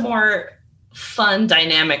 it's just a more fun,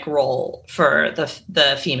 dynamic role for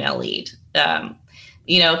the female lead.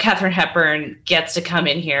 Katharine Hepburn gets to come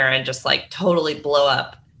in here and just like totally blow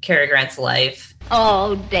up Cary Grant's life.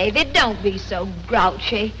 Oh, David, don't be so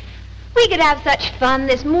grouchy. We could have such fun.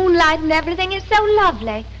 This moonlight and everything is so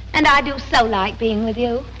lovely. And I do so like being with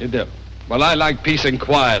you. You do? Well, I like peace and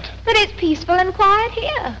quiet. But it's peaceful and quiet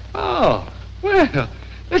here. Oh, well,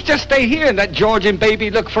 let's just stay here and let George and baby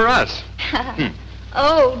look for us.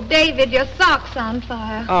 Oh, David, your sock's on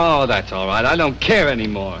fire. Oh, that's all right. I don't care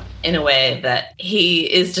anymore. In a way that he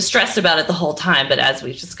is distressed about it the whole time, but as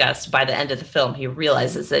we've discussed, by the end of the film, he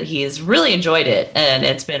realizes that he's really enjoyed it, and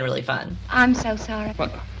it's been really fun. I'm so sorry.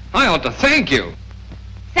 Well, I ought to thank you.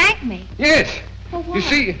 Thank me? Yes. For what? You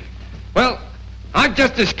see, well, I've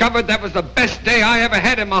just discovered that was the best day I ever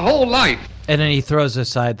had in my whole life. And then he throws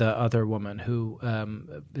aside the other woman who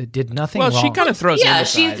did nothing wrong. Well, she kind of throws him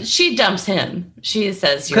aside. she dumps him. She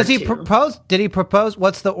says, because he proposed. Did he propose?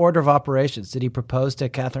 What's the order of operations? Did he propose to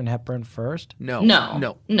Katharine Hepburn first? No.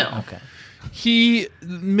 Okay.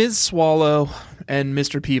 Ms. Swallow and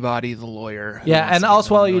Mr. Peabody, the lawyer. Yeah, and I'll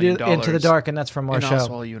swallow you into the dark, and that's from our show. I'll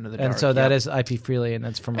swallow you into the dark. And so that is IP Freely, and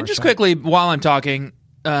that's from our show. And just quickly, while I'm talking,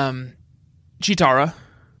 Chitara.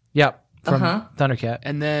 Yep. From Thundercat.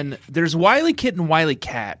 And then there's Wily Kit and Wily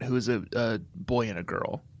Cat, who is a boy and a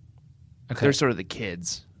girl. Okay. They're sort of the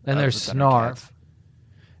kids. And there's Snarf.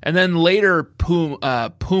 And then later,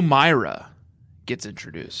 Pumira gets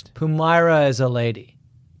introduced. Pumira is a lady.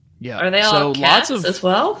 Yeah. Are they all cats as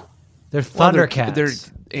well? They're Thundercats. They're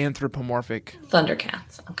anthropomorphic.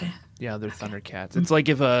 Thundercats. Okay. Yeah, they're Thundercats. It's like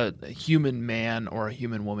if a human man or a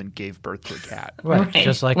human woman gave birth to a cat. Right.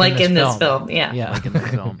 Just like in this film. Yeah. Like in the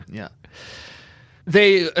film. Yeah.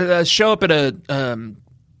 They show up at a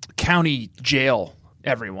county jail,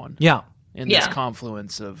 everyone. Yeah. In this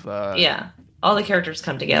confluence of... all the characters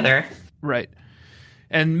come together. Right.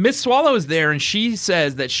 And Miss Swallow is there, and she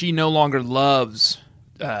says that she no longer loves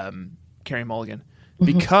Carey Mulligan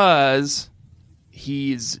because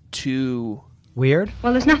he's too... weird?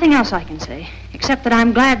 Well, there's nothing else I can say, except that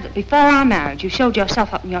I'm glad that before our marriage you showed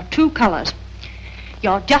yourself up in your true colors.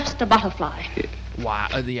 You're just a butterfly. Wow.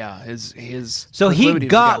 Yeah. His so he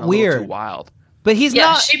got weird. Too wild. But he's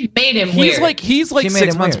not. She made him weird. He's like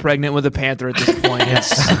 6 months pregnant with a panther at this point.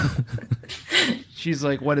 She's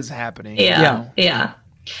like, what is happening? Yeah.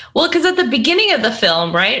 Well, because at the beginning of the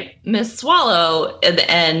film, right, Miss Swallow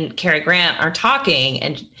and Cary Grant are talking,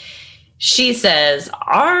 and she says,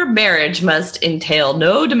 our marriage must entail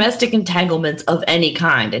no domestic entanglements of any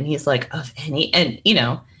kind. And he's like, of any? And,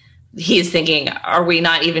 he's thinking, are we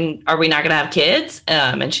not going to have kids?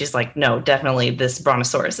 And she's like, no, definitely this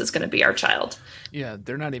brontosaurus is going to be our child. Yeah,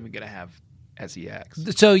 they're not even going to have sex.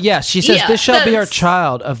 So, she says, this shall be our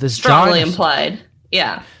child of this strongly dinosaur. Implied.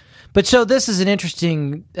 Yeah. But so this is an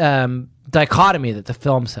interesting dichotomy that the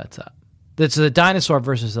film sets up. That's the dinosaur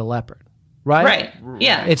versus the leopard. Right?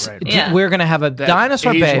 Yeah. We're going to have a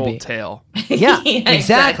dinosaur baby. Tail. Yeah,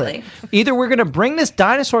 exactly. Either we're going to bring this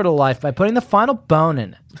dinosaur to life by putting the final bone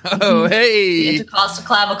in it. Oh, hey. It's a cost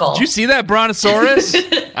clavicle. Did you see that brontosaurus?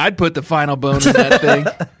 I'd put the final bone in that thing.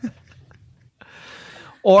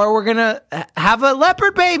 or we're gonna have a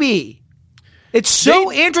leopard baby. It's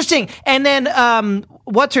so interesting. And then,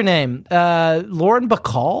 what's her name? Lauren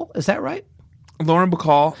Bacall, is that right? Lauren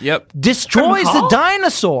Bacall, yep. Destroys the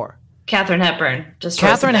dinosaur. Katharine Hepburn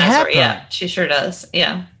destroys the dinosaur. Yeah, she sure does.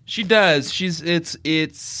 Yeah, she does.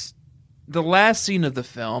 It's the last scene of the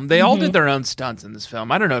film. They all did their own stunts in this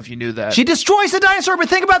film. I don't know if you knew that. She destroys the dinosaur, but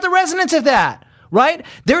think about the resonance of that, right?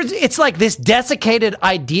 It's like this desiccated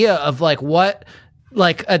idea of like what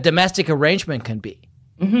like a domestic arrangement can be.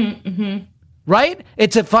 Right?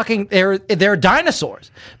 It's a fucking they're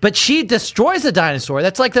dinosaurs, but she destroys the dinosaur.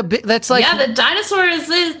 That's like the dinosaur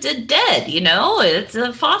is dead. You know, it's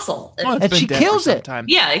a fossil, and she kills it.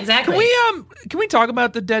 Yeah, exactly. Can we talk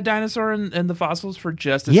about the dead dinosaur and the fossils for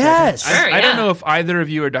just a yes. second? Sure, I don't know if either of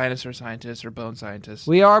you are dinosaur scientists or bone scientists.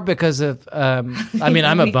 We are because of. I mean,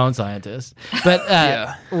 I'm a bone scientist, but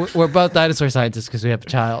we're both dinosaur scientists because we have a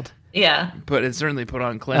child. Yeah. But it's certainly put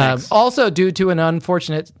on clinics. Also due to an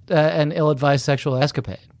unfortunate and ill-advised sexual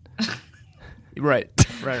escapade. Right.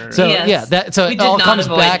 So, yes. So we it did all not comes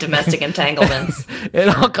avoid back domestic entanglements.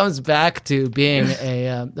 It all comes back to being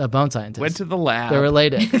a bone scientist. Went to the lab. They're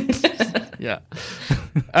related. Yeah.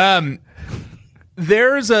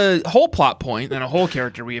 There's a whole plot point and a whole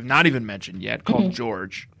character we have not even mentioned yet called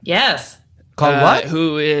George. Yes. Called what?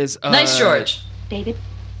 Who is... nice George. David,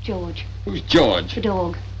 George. Who's George? The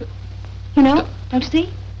dog. You know, don't you see?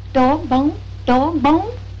 Dog, bone, dog,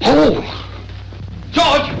 bone. Oh!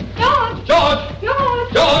 George! George! George!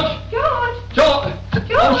 George! George! George! George!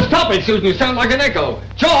 Oh, stop it, Susan. You sound like an echo.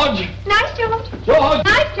 George! Nice George! George!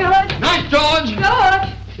 Nice George! Nice George!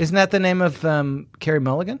 George! Isn't that the name of Carey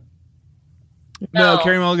Mulligan? No,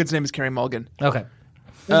 Carey Mulligan's name is Carey Mulligan. Okay.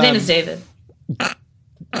 His name is David.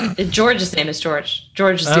 George's name is George.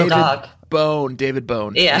 George is the dog. David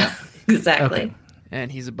Bone. Yeah. Exactly. Okay. And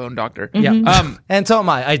he's a bone doctor. Yeah. And so am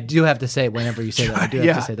I. I do have to say, whenever you say that, I do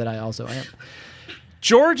have to say that I also am.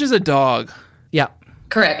 George is a dog. Yeah.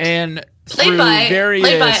 Correct. And played by, I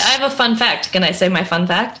have a fun fact. Can I say my fun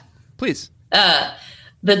fact? Please.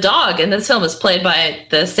 The dog in this film is played by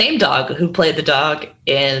the same dog who played the dog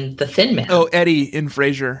in The Thin Man. Oh, Eddie in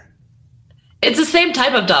Frasier. It's the same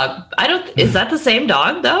type of dog. Is that the same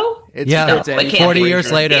dog though? It's Eddie. 40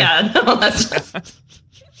 years later. Yeah, no, that's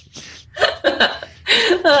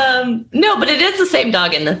no, but it is the same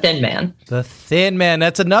dog in The Thin Man. The Thin Man.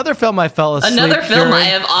 That's another film I fell asleep Another film I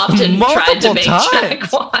have often tried to make Jack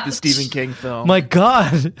watch. The Stephen King film. My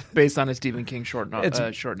God. Based on a Stephen King short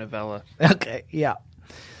novella. Okay, yeah.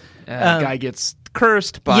 Guy gets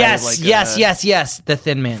cursed by yes, The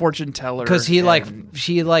Thin Man. Fortune teller. Because she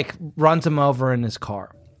runs him over in his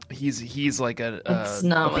car. He's like That's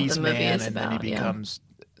not what obese the movie man, is and then about, he becomes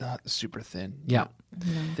super thin. Yeah.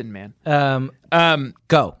 Thin man.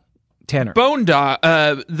 Go, Tanner. Bone dog.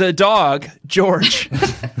 The dog George.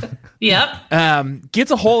 Yep.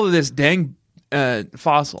 Gets a hold of this dang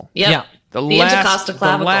fossil. Yep. Yeah. The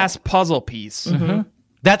intercostoclavicle. last puzzle piece. Mm-hmm.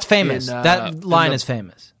 That's famous. That line is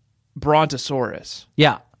famous. Brontosaurus.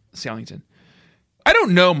 Yeah. Skellington. I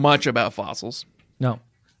don't know much about fossils. No.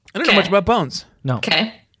 I don't know much about bones. No.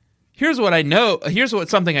 Okay. Here's what I know. Here's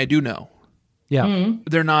something I do know. Yeah.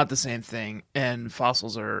 They're not the same thing, and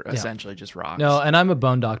fossils are essentially just rocks. No, and I'm a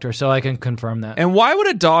bone doctor, so I can confirm that. And why would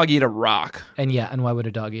a dog eat a rock? And why would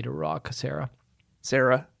a dog eat a rock, Sarah? He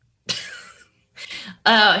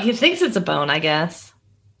thinks it's a bone, I guess.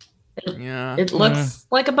 It looks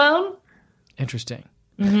like a bone. Interesting.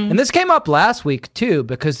 Mm-hmm. And this came up last week, too,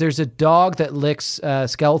 because there's a dog that licks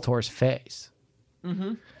Skeletor's face.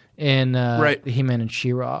 Mm-hmm. In He-Man and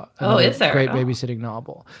She-Ra. Is there? Great babysitting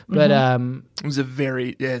novel. But it was a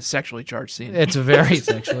very sexually charged scene. It's very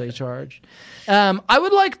sexually charged. I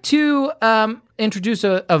would like to introduce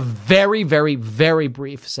a very, very, very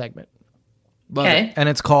brief segment. Okay. And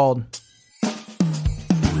it's called...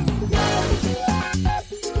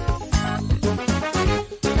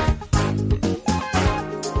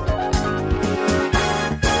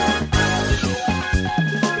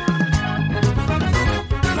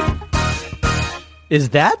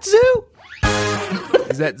 Is that Zoo?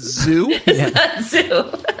 Is that Zoo? That's Zoo.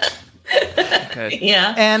 Okay.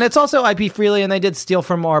 Yeah. And it's also IP freely, and they did steal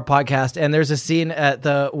from our podcast. And there's a scene at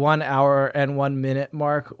the 1 hour and 1 minute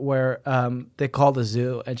mark where they call the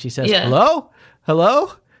zoo, and she says, Hello?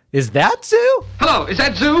 Is that Zoo? Hello, is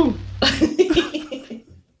that Zoo?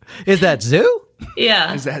 Is that Zoo?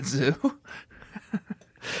 Yeah. Is that Zoo?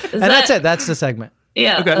 That's it. That's the segment.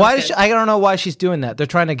 Yeah. Okay. Why? I don't know why she's doing that. They're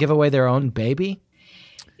trying to give away their own baby.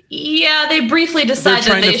 Yeah, they briefly decide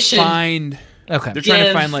that they should. They're trying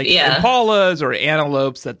to find like impalas or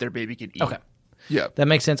antelopes that their baby could eat. Okay. Yeah. That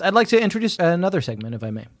makes sense. I'd like to introduce another segment, if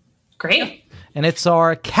I may. Great. And it's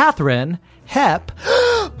our Catherine Hep.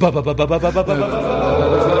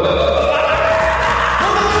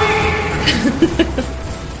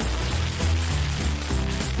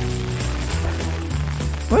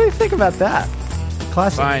 What do you think about that?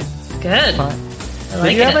 Classic. Fine. Good. Fine. I like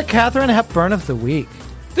Do you have a it. Catherine Hepburn of the week?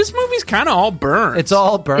 This movie's kind of all burns. It's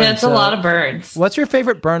all burns. Yeah, it's a lot of birds. What's your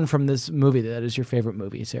favorite burn from this movie that is your favorite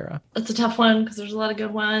movie, Sarah? It's a tough one because there's a lot of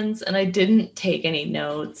good ones, and I didn't take any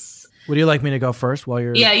notes. Would you like me to go first while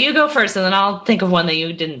you're... Yeah, you go first, and then I'll think of one that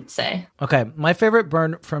you didn't say. Okay, my favorite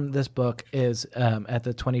burn from this book is at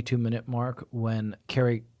the 22-minute mark when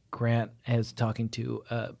Cary Grant is talking to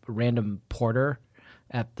a random porter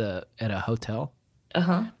at a hotel.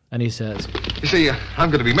 Uh-huh. And he says... You see, I'm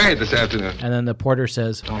going to be married this afternoon. And then the porter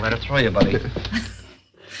says... Don't let it throw you, buddy.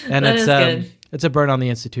 And That it's is good. it's a burn on the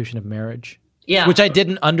institution of marriage. Yeah. Which I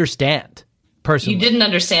didn't understand, personally. You didn't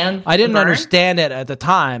understand? I didn't the burn? understand it at the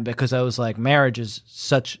time because I was like, marriage is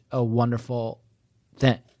such a wonderful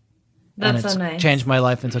thing. That's and it's so nice. changed my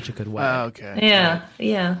life in such a good way. Okay. Yeah,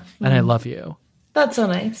 yeah. And I love you. That's so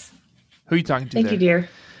nice. Who are you talking to Thank there? you, dear.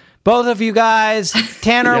 Both of you guys.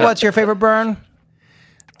 Tanner, Yeah. what's your favorite burn?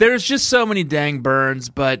 There's just so many dang burns,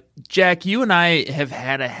 but Jack, you and I have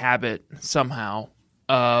had a habit somehow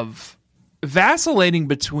of vacillating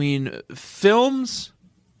between films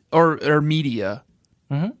or media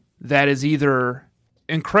that is either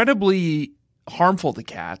incredibly harmful to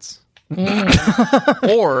cats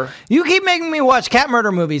or You keep making me watch cat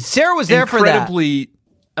murder movies. Sarah was there for that. incredibly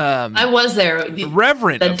I was there.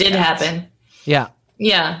 reverent. That of did cats. happen. Yeah.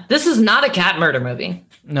 Yeah. This is not a cat murder movie.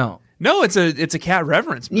 No. No, it's a cat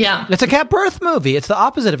reverence movie. Yeah. It's a cat birth movie. It's the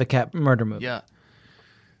opposite of a cat murder movie. Yeah.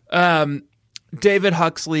 David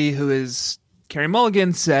Huxley, who is Carey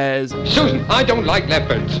Mulligan, says, Susan, I don't like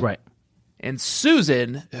leopards. Right. and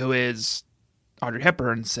Susan, who is Audrey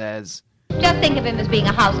Hepburn, says, Just think of him as being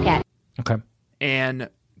a house cat. Okay. and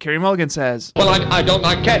Carey Mulligan says, Well, I don't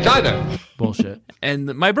like cats either. Bullshit. and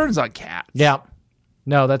my burn's on cats. Yeah.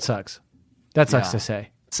 No, that sucks. That sucks Yeah. to say.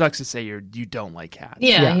 Sucks to say you don't like cats.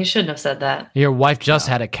 Yeah, Yeah. you shouldn't have said that. Your wife just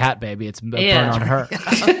had a cat baby. It's a Yeah. burn on her.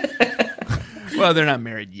 Well, they're not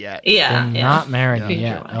married yet. Yeah. They're yeah. not married Future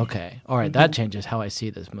yet. wife. Okay. All right. That changes how I see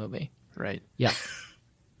this movie. Right. Yeah.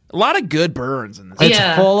 A lot of good burns in this. It's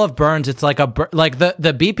Yeah. full of burns. It's like like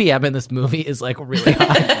the BPM in this movie is like really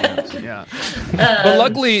high. Yeah. But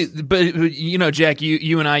luckily, you know, Jack,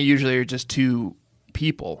 you and I usually are just two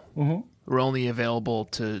people. We're only available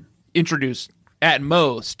to introduce at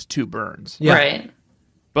most two burns. Yeah. Right.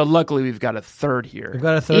 But luckily, we've got a third here. We've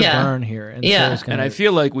got a third Yeah. burn here. And Yeah. Sarah's gonna, And I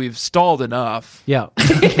feel like we've stalled enough. yeah.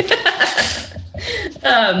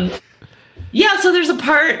 Yeah, so there's a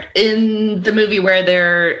part in the movie where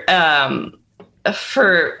they're,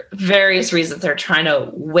 for various reasons, they're trying to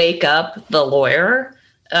wake up the lawyer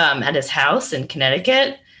at his house in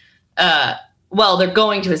Connecticut. Well, they're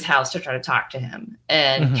going to his house to try to talk to him.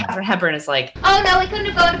 And Katharine Hepburn is like, Oh, no, we couldn't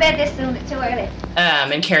have gone to bed this soon. It's too early.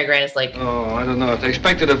 and Cary Grant is like, Oh, I don't know. If they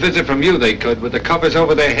expected a visit from you, they could, with the covers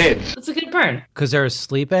over their heads. that's a good burn. Because they're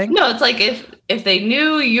sleeping. No, it's like if they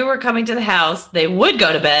knew you were coming to the house, they would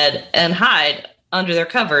go to bed and hide under their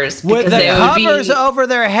covers. With because the they would covers over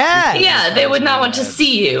their head. Yeah, they would not want to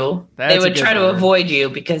see you. That's they a would good try to burn. avoid you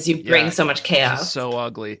because you bring Yeah. so much chaos. It's so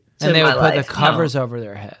ugly. And to they would my put life. the covers No. over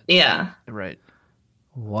their head. Yeah. Right.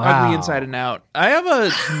 Wow. Ugly inside and out. I have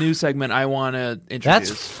a new segment I want to introduce.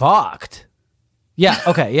 That's fucked. Yeah.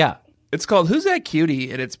 Okay. Yeah. It's called Who's That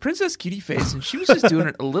Cutie? And it's Princess Cutie Face. And she was just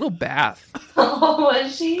doing a little bath. Oh,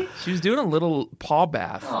 was she? She was doing a little paw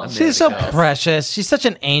bath. a minute She's so ago. precious. She's such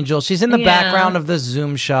an angel. She's in the Yeah. background of the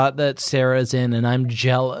Zoom shot that Sarah's in, and I'm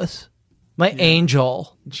jealous. My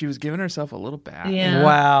angel. She was giving herself a little bath. Yeah.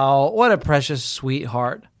 Wow. What a precious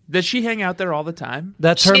sweetheart. Does she hang out there all the time?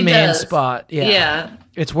 That's her She main does. spot. Yeah. Yeah.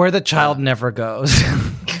 It's where the child never goes.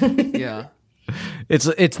 Yeah. It's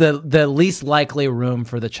the least likely room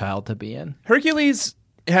for the child to be in. Hercules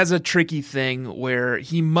has a tricky thing where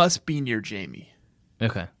he must be near Jamie.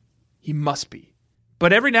 Okay. He must be.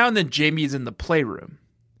 But every now and then, Jamie's in the playroom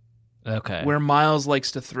Okay. where Miles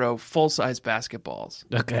likes to throw full-size basketballs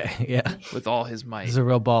Okay. Yeah. with all his might He's a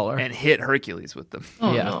real baller. and hit Hercules with them.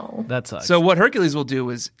 Oh, yeah. no. That sucks. So what Hercules will do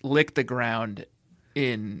is lick the ground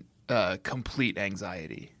in complete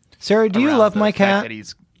anxiety. Sarah, do you around love the my fact cat? that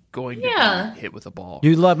he's going to Yeah. be hit with a ball.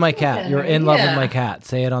 You love my cat. You're in love with Yeah. my cat.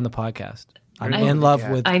 Say it on the podcast. I'm I in love love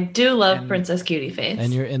the with, I do love Princess Cutie Face.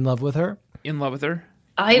 and you're in love with her. In love with her?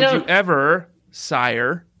 I Would don't. you ever,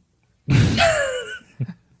 sire?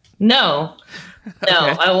 No. No,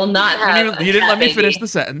 I will not have. You didn't let me a finish cat the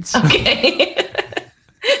sentence. baby. Okay.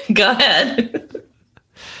 Go ahead.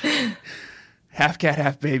 Half cat,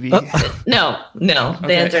 half baby. No.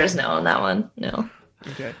 The answer is no on that one. No.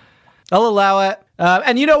 Okay. I'll allow it.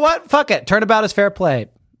 And you know what? Fuck it. Turnabout is fair play.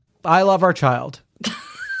 I love our child.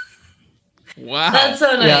 Wow. That's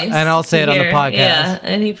so nice. Yeah, and I'll say it on the podcast. Yeah,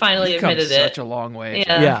 and he finally admitted it. Such a long way.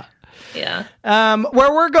 Yeah.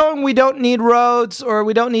 Where we're going, we don't need roads or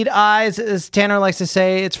we don't need eyes, as Tanner likes to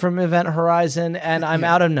say. It's from Event Horizon, and I'm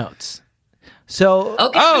out of notes. So,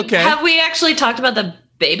 okay. Have we actually talked about the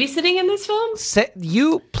babysitting in this film?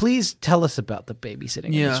 You please tell us about the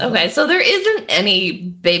babysitting. In this film. Okay, so there isn't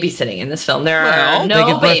any babysitting in this film. There are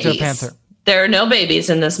no babies. There are no babies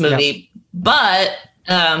in this movie, but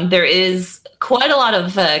there is quite a lot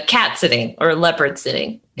of cat sitting or leopard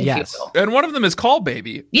sitting. Yes, and one of them is called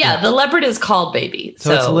Baby. Yeah, the leopard is called Baby.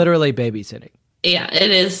 So it's literally babysitting. Yeah, it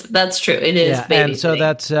is. That's true. It is babysitting. And so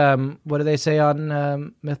that's what do they say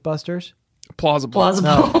on MythBusters? Plausible.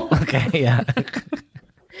 Oh, okay, yeah.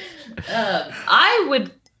 I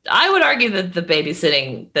would argue that the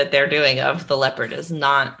babysitting that they're doing of the leopard is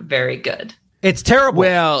not very good. It's terrible.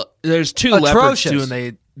 Well, there's two leopards too,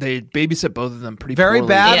 and they babysit both of them very poorly.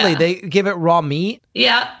 badly. Yeah. They give it raw meat.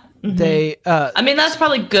 Yeah. Mm-hmm. They. I mean, that's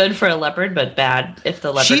probably good for a leopard, but bad if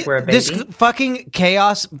the leopard were a baby. This fucking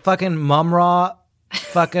chaos, fucking mum raw,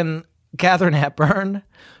 fucking Katharine Hepburn,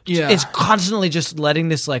 is constantly just letting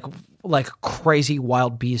this like crazy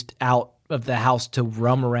wild beast out of the house to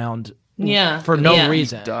roam around. For no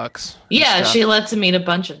reason. Ducks. Yeah, she lets him eat a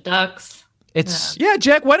bunch of ducks. It's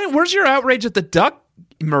Jack. Where's your outrage at the duck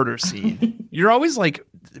murder scene? You're always like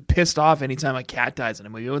pissed off anytime a cat dies in a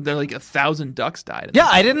movie. There are like 1,000 ducks died. Yeah,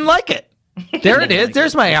 I didn't like it. There it is.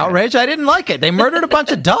 There's my outrage. I didn't like it. They murdered a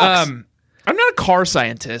bunch of ducks. I'm not a car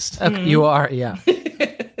scientist. Okay, you are, yeah.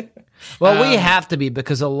 Well, we have to be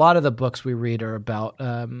because a lot of the books we read are about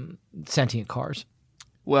sentient cars.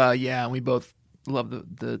 Well, yeah, and we both love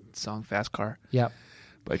the song "Fast Car." Yep.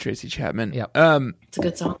 By Tracy Chapman. Yep. It's a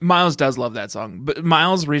good song. Miles does love that song, but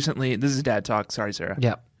Miles recently. This is dad talk. Sorry, Sarah.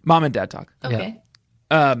 Yep. Mom and dad talk. Okay.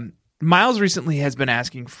 Miles recently has been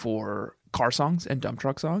asking for car songs and dump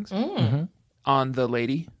truck songs on the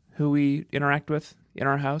lady who we interact with in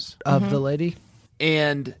our house. Of the lady?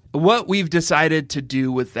 And what we've decided to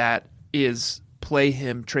do with that is play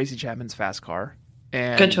him Tracy Chapman's Fast Car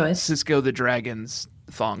and good choice. Cisco the Dragon's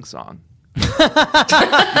Thong Song.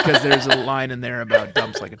 Because there's a line in there about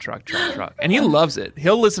dumps like a truck. And he loves it.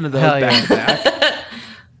 He'll listen to those back to back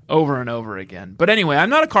over and over again. But anyway, I'm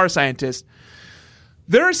not a car scientist.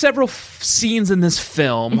 There are several scenes in this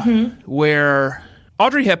film where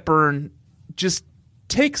Audrey Hepburn just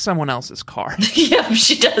takes someone else's car. Yeah,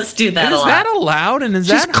 she does do that and a lot. Is that allowed? And is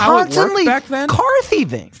She's that how it worked back then? Car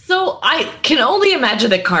thieving. So I can only imagine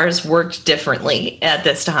that cars worked differently at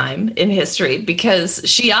this time in history because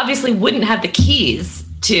she obviously wouldn't have the keys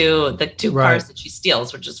to the two cars that she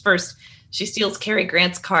steals, which is first she steals Cary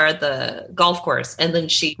Grant's car at the golf course, and then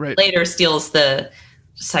she later steals the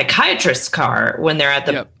psychiatrist's car when they're at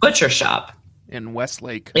the butcher shop in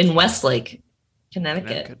Westlake.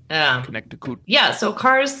 Connecticut. Connecticut. Yeah, so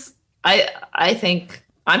cars, I think,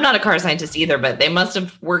 I'm not a car scientist either, but they must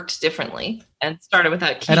have worked differently and started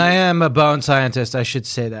without keys. And I am a bone scientist, I should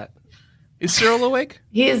say that. Is Cyril awake?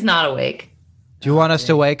 He is not awake. Do you want us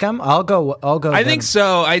to wake him? I'll go. I think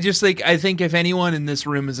so. I think if anyone in this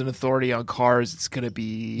room is an authority on cars, it's going to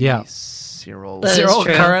be Cyril. Cyril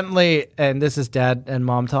currently, and this is dad and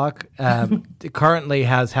mom talk, currently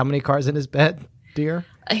has how many cars in his bed, dear?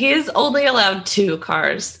 He is only allowed 2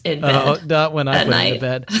 cars in bed. Oh, not when I put him to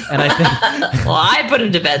bed. And I think, well, I put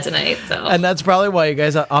him to bed tonight, so. And that's probably why you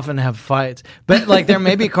guys often have fights. But like, there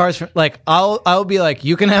may be cars for, like, I'll be like,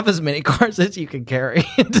 you can have as many cars as you can carry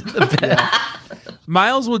into the bed. Yeah.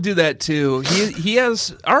 Miles will do that too. He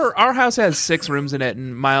has our house has 6 rooms in it,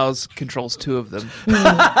 and Miles controls 2 of them.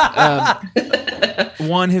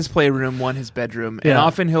 One his playroom, one his bedroom, and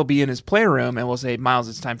often he'll be in his playroom, and we'll say, "Miles,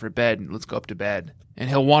 it's time for bed. Let's go up to bed." And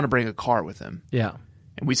he'll want to bring a car with him. Yeah,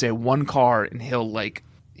 and we say 1 car, and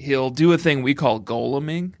he'll do a thing we call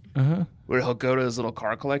goleming, where he'll go to his little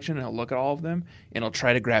car collection and he'll look at all of them, and he'll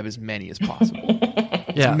try to grab as many as possible.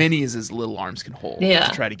 As many as his little arms can hold to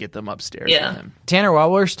try to get them upstairs with him. Tanner,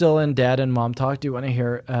 while we're still in dad and mom talk, do you want to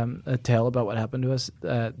hear a tale about what happened to us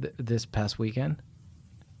this past weekend?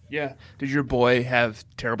 Yeah. Did your boy have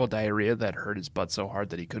terrible diarrhea that hurt his butt so hard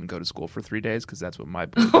that he couldn't go to school for 3 days? Because that's what my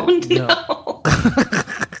boy did. No.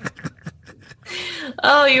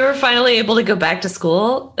 Oh, you were finally able to go back to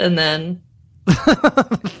school, and then...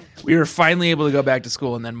 We were finally able to go back to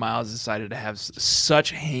school, and then Miles decided to have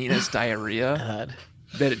such heinous diarrhea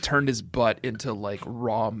that it turned his butt into like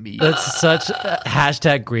raw meat. That's such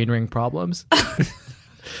hashtag green ring problems.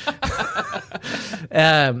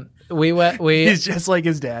 He's just like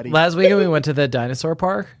his daddy. Last weekend we went to the dinosaur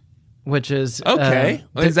park, which is okay.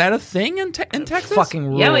 Is that a thing in Texas? Fucking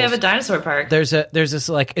rules. Yeah, we have a dinosaur park. There's this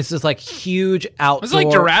like it's this like huge outdoor. It's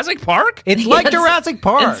like Jurassic Park. It's like Jurassic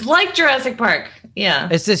Park. It's like Jurassic Park. Yeah.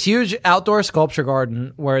 It's this huge outdoor sculpture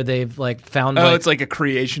garden where they've like found. Oh, it's like a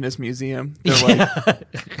creationist museum. They're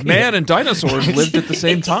like, man and dinosaurs lived at the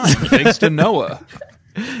same time thanks to Noah.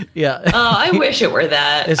 Yeah. Oh, I wish it were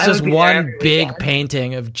that. It's just one big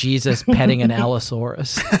painting of Jesus petting an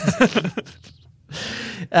Allosaurus.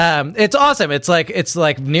 It's awesome. It's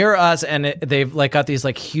like near us, and they've like got these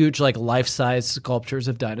like huge like life-size sculptures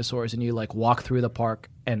of dinosaurs, and you like walk through the park,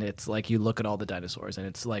 and it's like you look at all the dinosaurs, and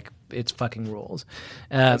it's like it's fucking rules.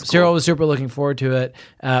 Cyril was super looking forward to it.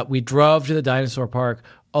 We drove to the dinosaur park.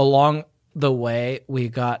 Along the way, we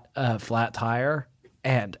got a flat tire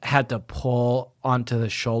and had to pull onto the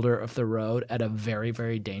shoulder of the road at a very,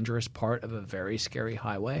 very dangerous part of a very scary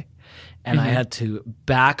highway. And I had to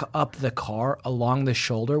back up the car along the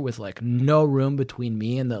shoulder with like no room between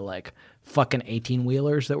me and the like fucking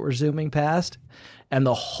 18-wheelers that were zooming past. And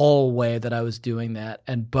the whole way that I was doing that,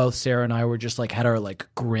 and both Sarah and I were just like had our like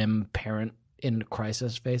grim parent in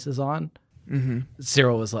crisis faces on.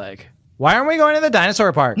 Cyril was like, "Why aren't we going to the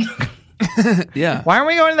dinosaur park?" Yeah. Why aren't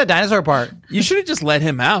we going to the dinosaur park? You should have just let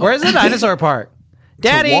him out. Where's the dinosaur park?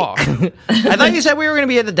 Daddy, I thought you said we were going to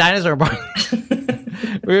be at the dinosaur park.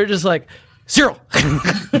 We were just like, Cyril,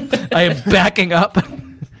 I am backing up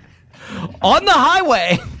on the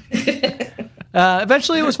highway.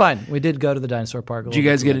 Eventually it was fine. We did go to the dinosaur park. Did you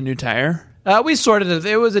guys get a new tire? We sorted it.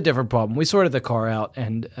 It was a different problem. We sorted the car out,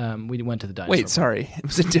 and we went to the dinosaur park. Wait, sorry. It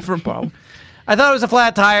was a different problem. I thought it was a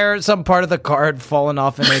flat tire. Some part of the car had fallen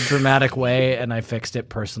off in a dramatic way, and I fixed it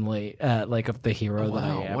personally, like of the hero that I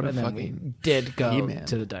am. What a and then we fucking did go He-Man.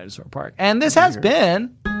 to the dinosaur park. And this has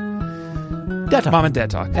been Dad Talk. Mom and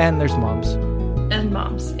Dad Talk. And there's moms. And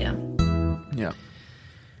moms, yeah. Yeah.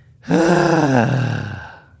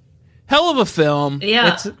 Hell of a film.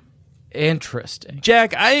 Yeah. It's interesting.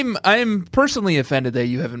 Jack, I'm personally offended that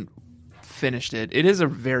you haven't finished it. It is a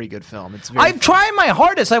very good film. It's very I've tried my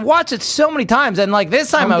hardest. I've watched it so many times, and like this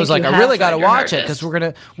time I was like, I really got to watch it because we're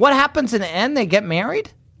gonna. What happens in the end? They get married.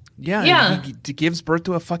 Yeah. He gives birth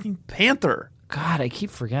to a fucking panther. God, I keep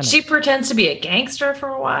forgetting. She pretends to be a gangster for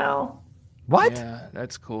a while. What? Yeah,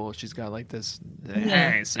 that's cool. She's got like this.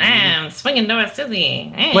 I'm swinging to a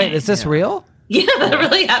Susie. Wait, is this real? Yeah, that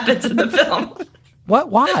really happens in the film. What?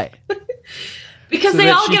 Why? Because they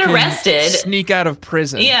all get arrested. Sneak out of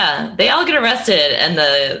prison. Yeah, they all get arrested, and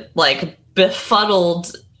the like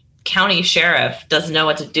befuddled county sheriff doesn't know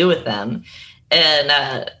what to do with them,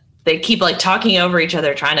 and they keep like talking over each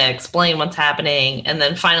other, trying to explain what's happening, and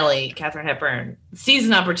then finally, Katharine Hepburn sees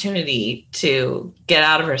an opportunity to get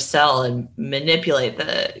out of her cell and manipulate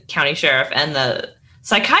the county sheriff and the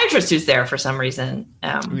psychiatrist who's there for some reason.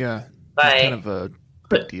 Yeah, by kind of a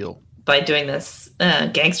big deal. By doing this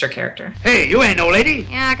gangster character. Hey, you ain't no lady.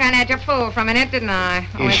 Yeah, I kind of had you fooled for a minute, didn't I?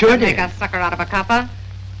 You sure did. Make a sucker out of a copper.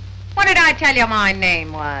 What did I tell you my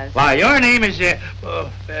name was? Why, your name is,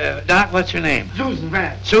 Doc, what's your name? Susan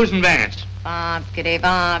Vance. Susan Vance. Bob, Skiddy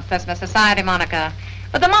Bob, Christmas Society moniker.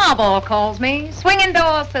 But the mob all calls me Swinging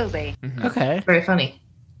Door Susie. Okay. Very funny.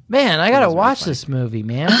 Man, I gotta watch this movie,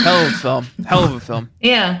 man. Hell of a film. Hell of a film.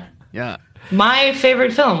 Yeah. Yeah. My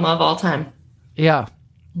favorite film of all time. Yeah.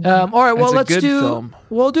 All right, well, It's a good film.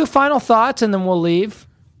 We'll do final thoughts and then we'll leave.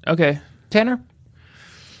 Okay. Tanner?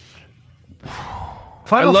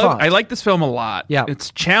 Final thoughts. I like this film a lot. Yeah. It's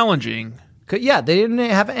challenging. Yeah, they didn't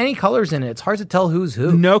have any colors in it. It's hard to tell who's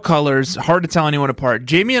who. No colors. Hard to tell anyone apart.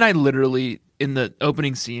 Jamie and I literally, in the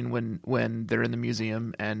opening scene when they're in the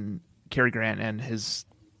museum and Cary Grant and his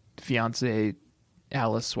fiancée,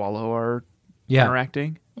 Alice Swallow, are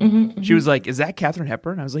interacting. Mm-hmm. She was like, "Is that Katharine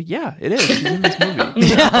Hepburn?" I was like, "Yeah, it is. She's in this movie."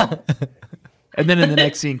 Yeah. And then in the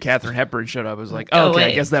next scene, Katharine Hepburn showed up. I was like, "Oh, okay,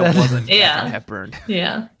 I guess that wasn't Katharine Hepburn."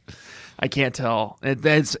 Yeah. I can't tell.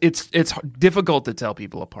 It's difficult to tell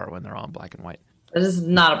people apart when they're all in black and white. This is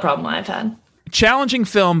not a problem I've had. Challenging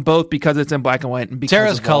film, both because it's in black and white and because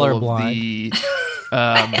Sarah's of all of colorblind. the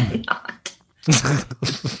I am not.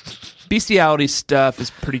 bestiality stuff is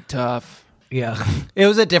pretty tough. Yeah, it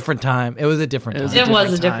was a different time. It was a different time. It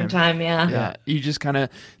was a different time, yeah. Yeah, you just kind of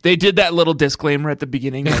they did that little disclaimer at the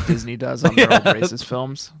beginning that Disney does on their old racist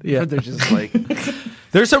films. Yeah, they're just like,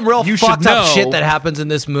 there's some real you fucked up know. shit that happens in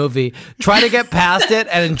this movie. Try to get past it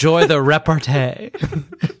and enjoy the repartee.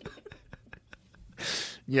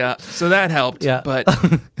 Yeah, so that helped. Yeah. But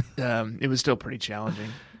it was still pretty challenging.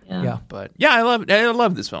 Yeah. But yeah, I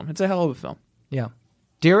love this film. It's a hell of a film. Yeah.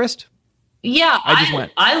 Dearest? Yeah, I just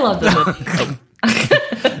went. I love the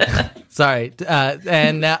movie. Sorry.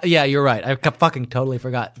 And now, yeah, you're right. I fucking totally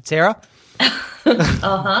forgot. Sarah?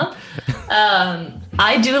 I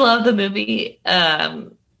do love the movie.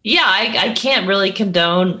 I can't really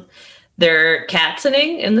condone their cat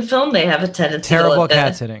sitting in the film. They have a tendency Terrible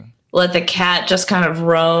cat sitting. Let the cat just kind of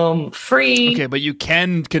roam free. Okay, but you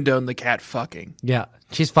can condone the cat fucking. Yeah,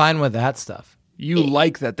 she's fine with that stuff. You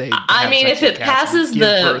like that they. I mean, if it passes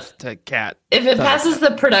birth to cat. If it passes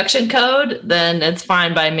the production code, then it's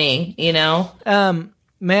fine by me. You know.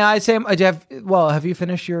 May I say, have you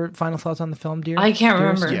finished your final thoughts on the film, dear? I can't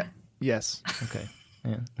Dearest? remember. Yeah. Yes. Okay.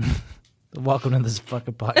 Yeah. Welcome to this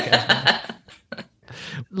fucking podcast.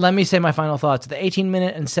 Let me say my final thoughts. The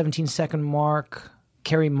 18-minute and 17-second mark,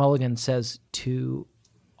 Carey Mulligan says to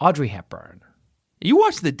Audrey Hepburn. You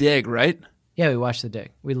watched The Dig, right? Yeah, we watched The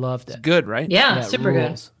Dig. We loved it. It's good, right? Yeah, super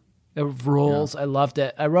good. It rules. Yeah. I loved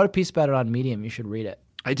it. I wrote a piece about it on Medium. You should read it.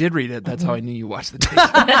 I did read it. That's how I knew you watched The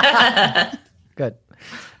Dig. Good.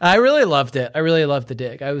 I really loved it. I really loved The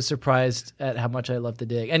Dig. I was surprised at how much I loved The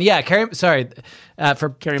Dig. And yeah, for Carey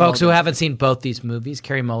folks Mulligan. who haven't seen both these movies,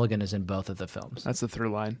 Carey Mulligan is in both of the films. That's the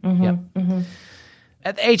through line. Yep.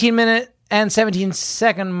 At the 18-minute and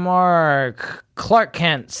 17-second mark, Clark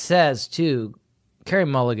Kent says to Carey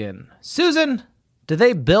Mulligan, Susan, do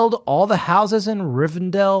they build all the houses in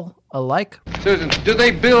Rivendell alike? Susan, do they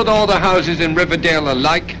build all the houses in Riverdale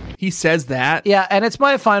alike? He says that. Yeah, and it's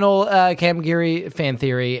my final Cam Geary fan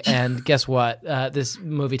theory. And guess what? This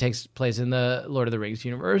movie takes place in the Lord of the Rings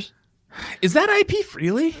universe. Is that IP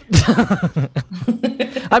freely?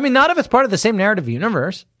 I mean, not if it's part of the same narrative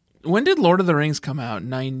universe. When did Lord of the Rings come out?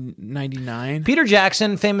 99? Peter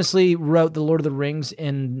Jackson famously wrote the Lord of the Rings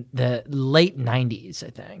in the late 90s,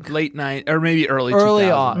 I think. Late 90s, or maybe early 2000s. Early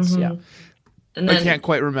aughts, yeah. And then I can't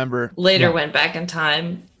quite remember. Later went back in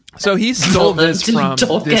time. So he stole this from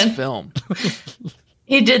Tolkien. this film.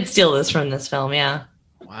 He did steal this from this film, yeah.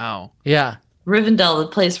 Wow. Yeah. Rivendell, the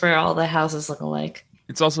place where all the houses look alike.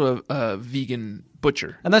 It's also a vegan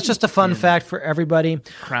butcher. And that's just a fun fact for everybody.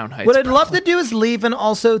 Crown Heights. What I'd love to do is leave and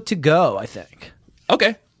also to go, I think.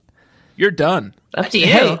 Okay. You're done. Up to you.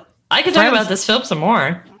 Hey, I can talk about this film some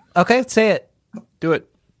more. Okay, say it. Do it.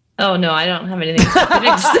 Oh, no, I don't have anything specific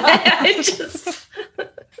to say. I just...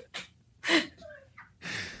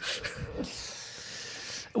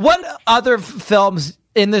 What other films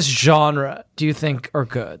in this genre do you think are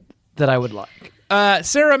good that I would like?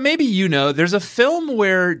 Sarah, maybe you know. There's a film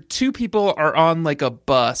where two people are on like a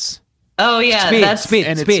bus. Oh, yeah. Speed.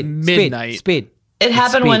 It's midnight. Speed. It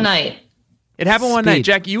happened one night. It happened one night.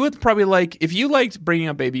 Jack, you would probably like, if you liked Bringing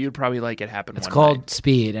Up Baby, you'd probably like It Happened One Night. It's called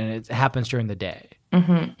Speed, and it happens during the day.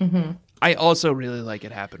 I also really like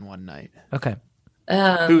It Happened One Night. Okay.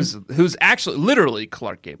 Who's actually, literally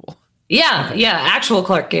Clark Gable. Yeah, actual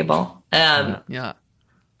Clark Gable. Yeah.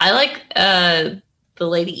 I like The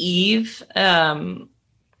Lady Eve, and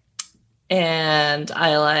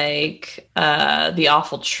I like The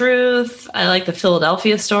Awful Truth. I like The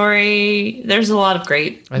Philadelphia Story. There's a lot of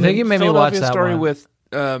great. I think you made me watch that Story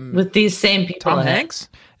one. with these same people. Tom Hanks?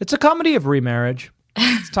 It's a comedy of remarriage.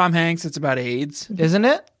 It's Tom Hanks. It's about AIDS. Isn't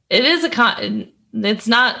it? It is it's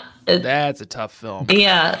not. That's a tough film.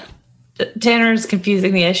 Yeah. Tanner's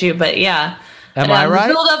confusing the issue, but yeah. Am I right?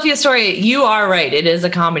 The Philadelphia Story, you are right. It is a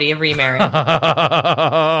comedy of remarriage.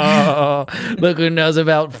 Look who knows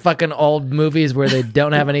about fucking old movies where they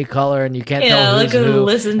don't have any color and you can't tell who's look who who,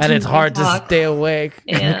 listens and to it's hard me talk. to stay awake.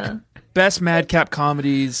 Yeah. Best madcap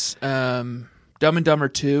comedies, Dumb and Dumber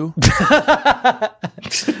 2.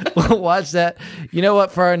 We'll watch that. You know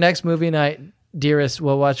what? For our next movie night, dearest,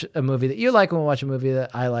 we'll watch a movie that you like and we'll watch a movie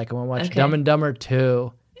that I like and we'll watch Dumb and Dumber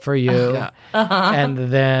 2 for you. Yeah. And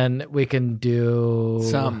then we can do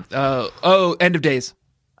End of Days.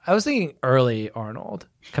 I was thinking early Arnold.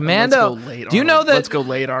 Commando. Let's go late, Do you know Arnold. that? Let's go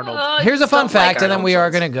late, Arnold. Here's a fun fact, like and then we are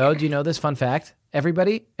Arnold going to go. Do you know this fun fact?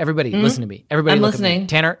 Everybody, listen to me. Everybody, I'm look at me. listening.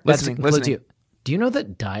 Tanner, that includes Listening. you. Do you know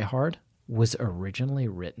that Die Hard was originally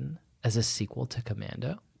written as a sequel to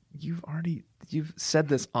Commando? You've said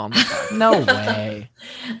this on the podcast. No way.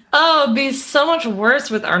 Oh, it'd be so much worse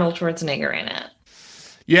with Arnold Schwarzenegger in it.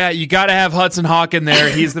 Yeah, you got to have Hudson Hawk in there.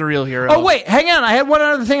 He's the real hero. Oh, wait, hang on. I had one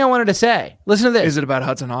other thing I wanted to say. Listen to this. Is it about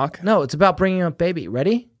Hudson Hawk? No, it's about Bringing Up Baby.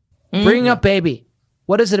 Ready? Bringing Up Baby.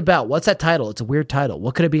 What is it about? What's that title? It's a weird title.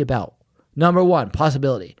 What could it be about? Number one,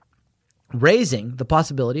 possibility. Raising the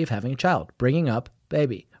possibility of having a child. Bringing up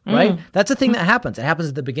baby. right? That's a thing that happens. It happens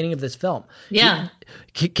at the beginning of this film. Yeah.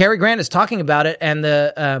 Cary Grant is talking about it, and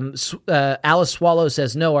the Alice Swallow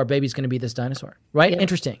says, no, our baby's going to be this dinosaur, right? Yep,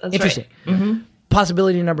 Interesting. Right.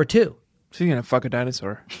 Possibility number 2. She's going to fuck a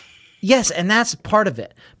dinosaur. Yes, and that's part of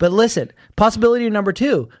it. But listen, possibility number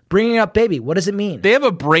 2, bringing up baby. What does it mean? They have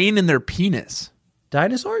a brain in their penis.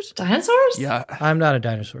 Dinosaurs? Dinosaurs? Yeah. I'm not a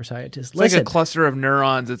dinosaur scientist. It's like a cluster of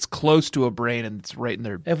neurons. It's close to a brain, and it's right in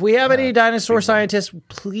their... If we have any dinosaur scientists,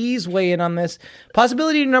 please weigh in on this.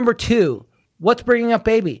 Possibility number 2, what's bringing up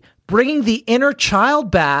baby? Bringing the inner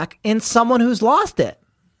child back in someone who's lost it.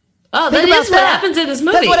 Oh, that is what happens in this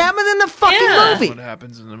movie. That's what happens in the fucking movie. That's what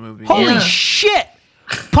happens in the movie. Holy shit.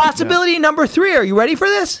 Possibility number 3. Are you ready for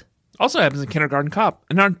this? Also happens in Kindergarten Cop.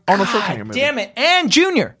 And Arnold Schwarzenegger movie. Damn it. And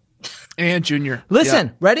Junior. And Junior.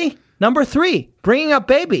 Listen, ready? Number 3, bringing up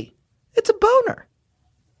baby. It's a boner.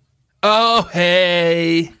 Oh,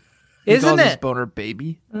 hey. Isn't it? This boner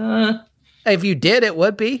baby. If you did, it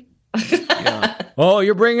would be. Oh,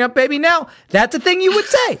 you're bringing up baby now? That's a thing you would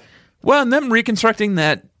say. Well, and them reconstructing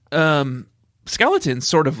that skeleton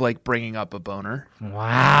sort of like bringing up a boner.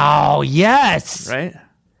 Wow, yes. Right?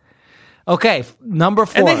 Okay, number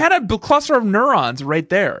 4. And they had a cluster of neurons right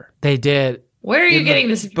there. They did. Where are you getting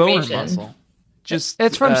this information? Boner muscle. Just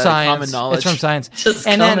it's from science. Common knowledge. It's from science. Just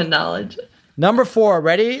common knowledge. Number 4,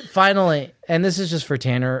 ready? Finally, and this is just for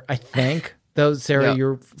Tanner, I think. Though, Sarah,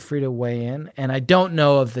 you're free to weigh in. And I don't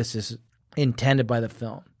know if this is intended by the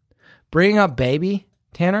film. Bring up baby,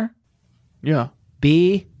 Tanner. Yeah.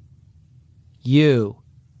 B-U-B.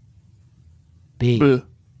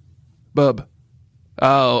 Bub.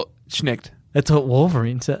 Oh, schnicked. That's what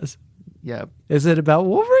Wolverine says. Yeah. Is it about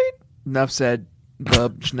Wolverine? Enough said.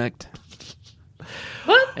 Bub, schnicked.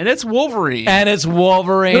 What? And it's Wolverine. Who's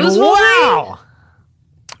Wolverine? Wow.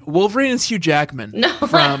 Wolverine is Hugh Jackman No.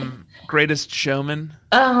 from Greatest Showman.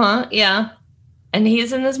 Uh-huh, yeah. And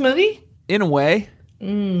he's in this movie? In a way.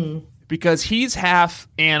 Mm. Because he's half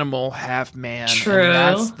animal, half man. True. And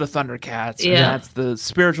that's the Thundercats. Yeah. And that's the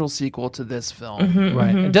spiritual sequel to this film. Mm-hmm,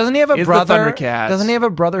 Right. mm-hmm. Doesn't he have a Is brother? the Thundercats. Doesn't he have a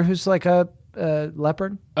brother who's like a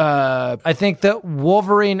leopard? I think that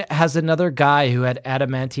Wolverine has another guy who had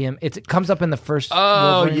adamantium. It comes up in the first.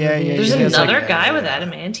 Wolverine movie. There's He has, another like, guy with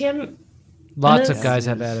adamantium? Lots of guys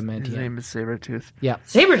have adamantium. His name is Sabretooth. Yeah.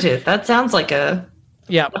 Sabretooth. That sounds like a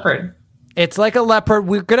leopard. It's like a leopard.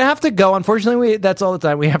 We're going to have to go. Unfortunately, that's all the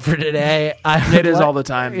time we have for today. It is all the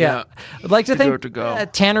time. Yeah. I'd like to thank to go.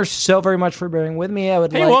 Tanner so very much for bearing with me. I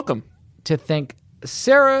would Hey, welcome. to thank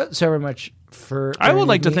Sarah so very much for I would bearing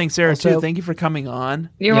like with to me. thank Sarah, Also, too. Thank you for coming on.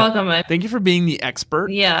 You're welcome. Thank you for being the expert.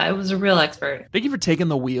 Yeah, I was a real expert. Thank you for taking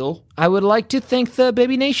the wheel. I would like to thank the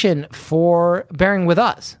Baby Nation for bearing with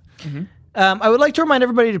us. Mm-hmm. I would like to remind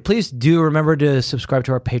everybody to please do remember to subscribe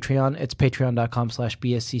to our Patreon. It's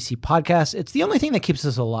patreon.com/BSCC podcast. It's the only thing that keeps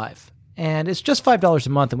us alive. And it's just $5 a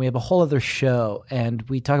month, and we have a whole other show, and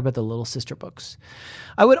we talk about the Little Sister books.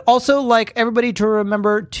 I would also like everybody to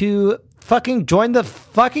remember to fucking join the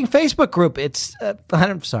fucking Facebook group. It's,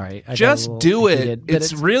 I'm sorry. Just do it. Heated,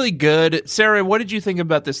 It's really good. Sarah, what did you think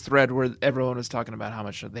about this thread where everyone was talking about how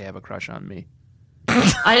much they have a crush on me?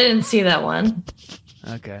 I didn't see that one.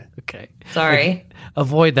 Okay. Sorry.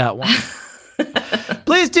 Avoid that one.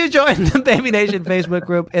 Please do join the Baby Nation Facebook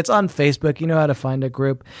group. It's on Facebook. You know how to find a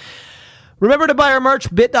group. Remember to buy our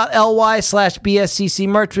merch, bit.ly/BSCC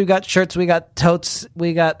merch. We got shirts, we got totes,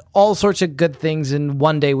 we got all sorts of good things, and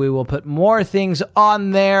one day we will put more things on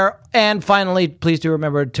there. And finally, please do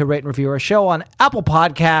remember to rate and review our show on Apple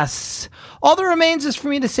Podcasts. All that remains is for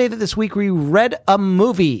me to say that this week we read a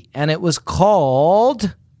movie, and it was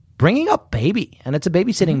called Bringing Up Baby. And it's a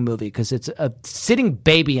babysitting movie because it's a sitting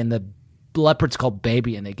baby, and the leopard's called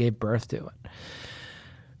Baby, and they gave birth to it.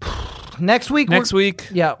 Next week.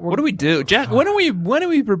 Yeah. What do we do, Jack? When are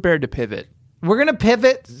we prepared to pivot? We're gonna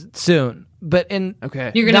pivot soon, but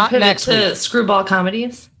okay. You're gonna not pivot next to week. screwball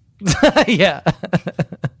comedies. Yeah.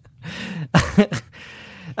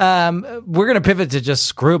 We're gonna pivot to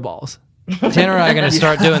just screwballs. Tanner and I are gonna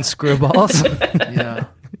start doing screwballs. Yeah.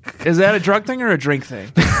 Is that a drug thing or a drink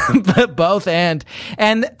thing? Both and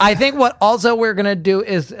I think what also we're gonna do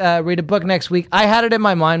is read a book next week. I had it in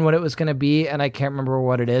my mind what it was gonna be, and I can't remember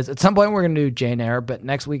what it is. At some point we're gonna do Jane Eyre, but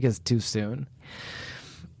next week is too soon.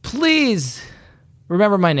 Please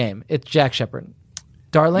remember my name. It's Jack Shepard.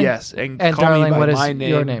 Darling? Yes, and call darling, me by what is my name,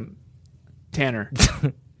 your name? Tanner.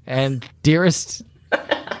 And dearest,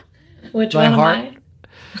 Which my one heart? am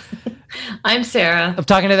I? I'm Sarah. I'm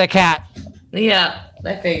talking to that cat. Yeah,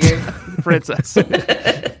 I figured. Princess.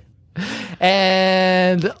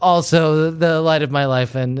 And also the light of my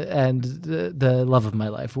life and the love of my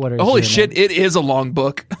life. What are Holy shit, it is a long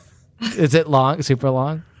book. Is it long? Super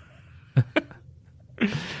long?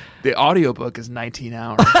 The audiobook is 19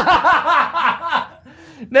 hours.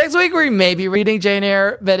 Next week we may be reading Jane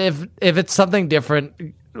Eyre, but if it's something different,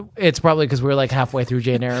 it's probably because we're like halfway through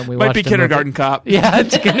Jane Eyre and we might be Kindergarten Cop. Yeah,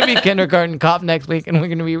 it's going to be Kindergarten Cop next week, and we're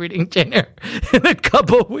going to be reading Jane Eyre in a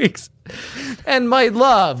couple of weeks. And my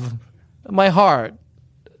love, my heart,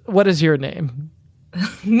 what is your name?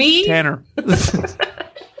 Me? Tanner.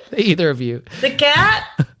 Either of you. The cat?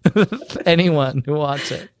 Anyone who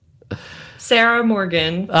wants it. Sarah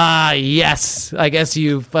Morgan. Ah, yes. I guess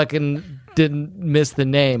you fucking didn't miss the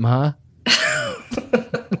name, huh?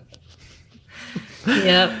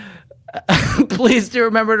 Yep. Please do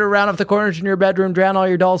remember to round up the corners in your bedroom, drown all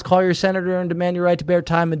your dolls, call your senator, and demand your right to bear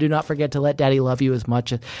time. And do not forget to let Daddy love you as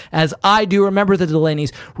much as I do. Remember the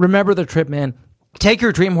Delaney's. Remember the trip, man. Take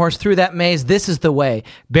your dream horse through that maze. This is the way.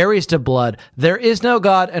 Berries to blood. There is no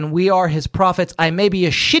God, and we are his prophets. I may be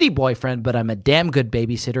a shitty boyfriend, but I'm a damn good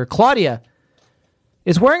babysitter. Claudia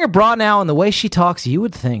is wearing a bra now, and the way she talks, you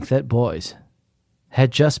would think that boys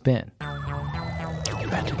had just been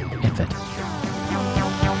infant.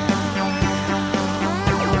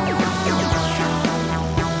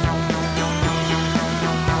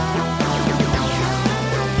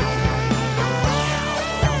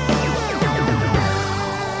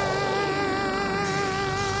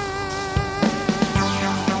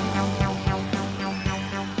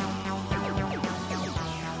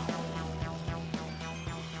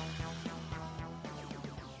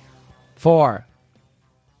 Four.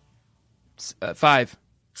 5.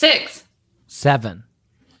 6. 7.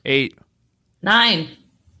 8. 9.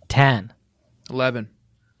 10. 11.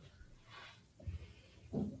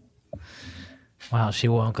 Wow, she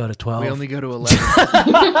won't go to 12. We only go to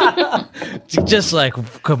 11. Just like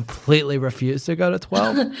completely refused to go to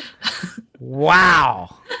 12.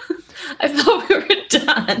 Wow. I thought we were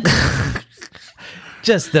done.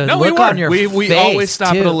 Just the No, look we on your face. We always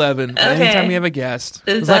stop too. at 11. Okay. Anytime we have a guest.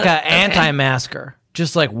 It's like an anti-masker.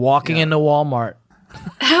 Just like walking into Walmart.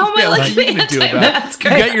 How am I like what are you the gonna do about it? anti-masker?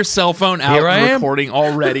 You got your cell phone out Here I and am. recording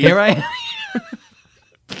already. Here I am.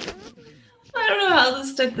 I don't know how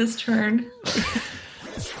this took this turn.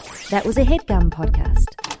 That was a HeadGum podcast.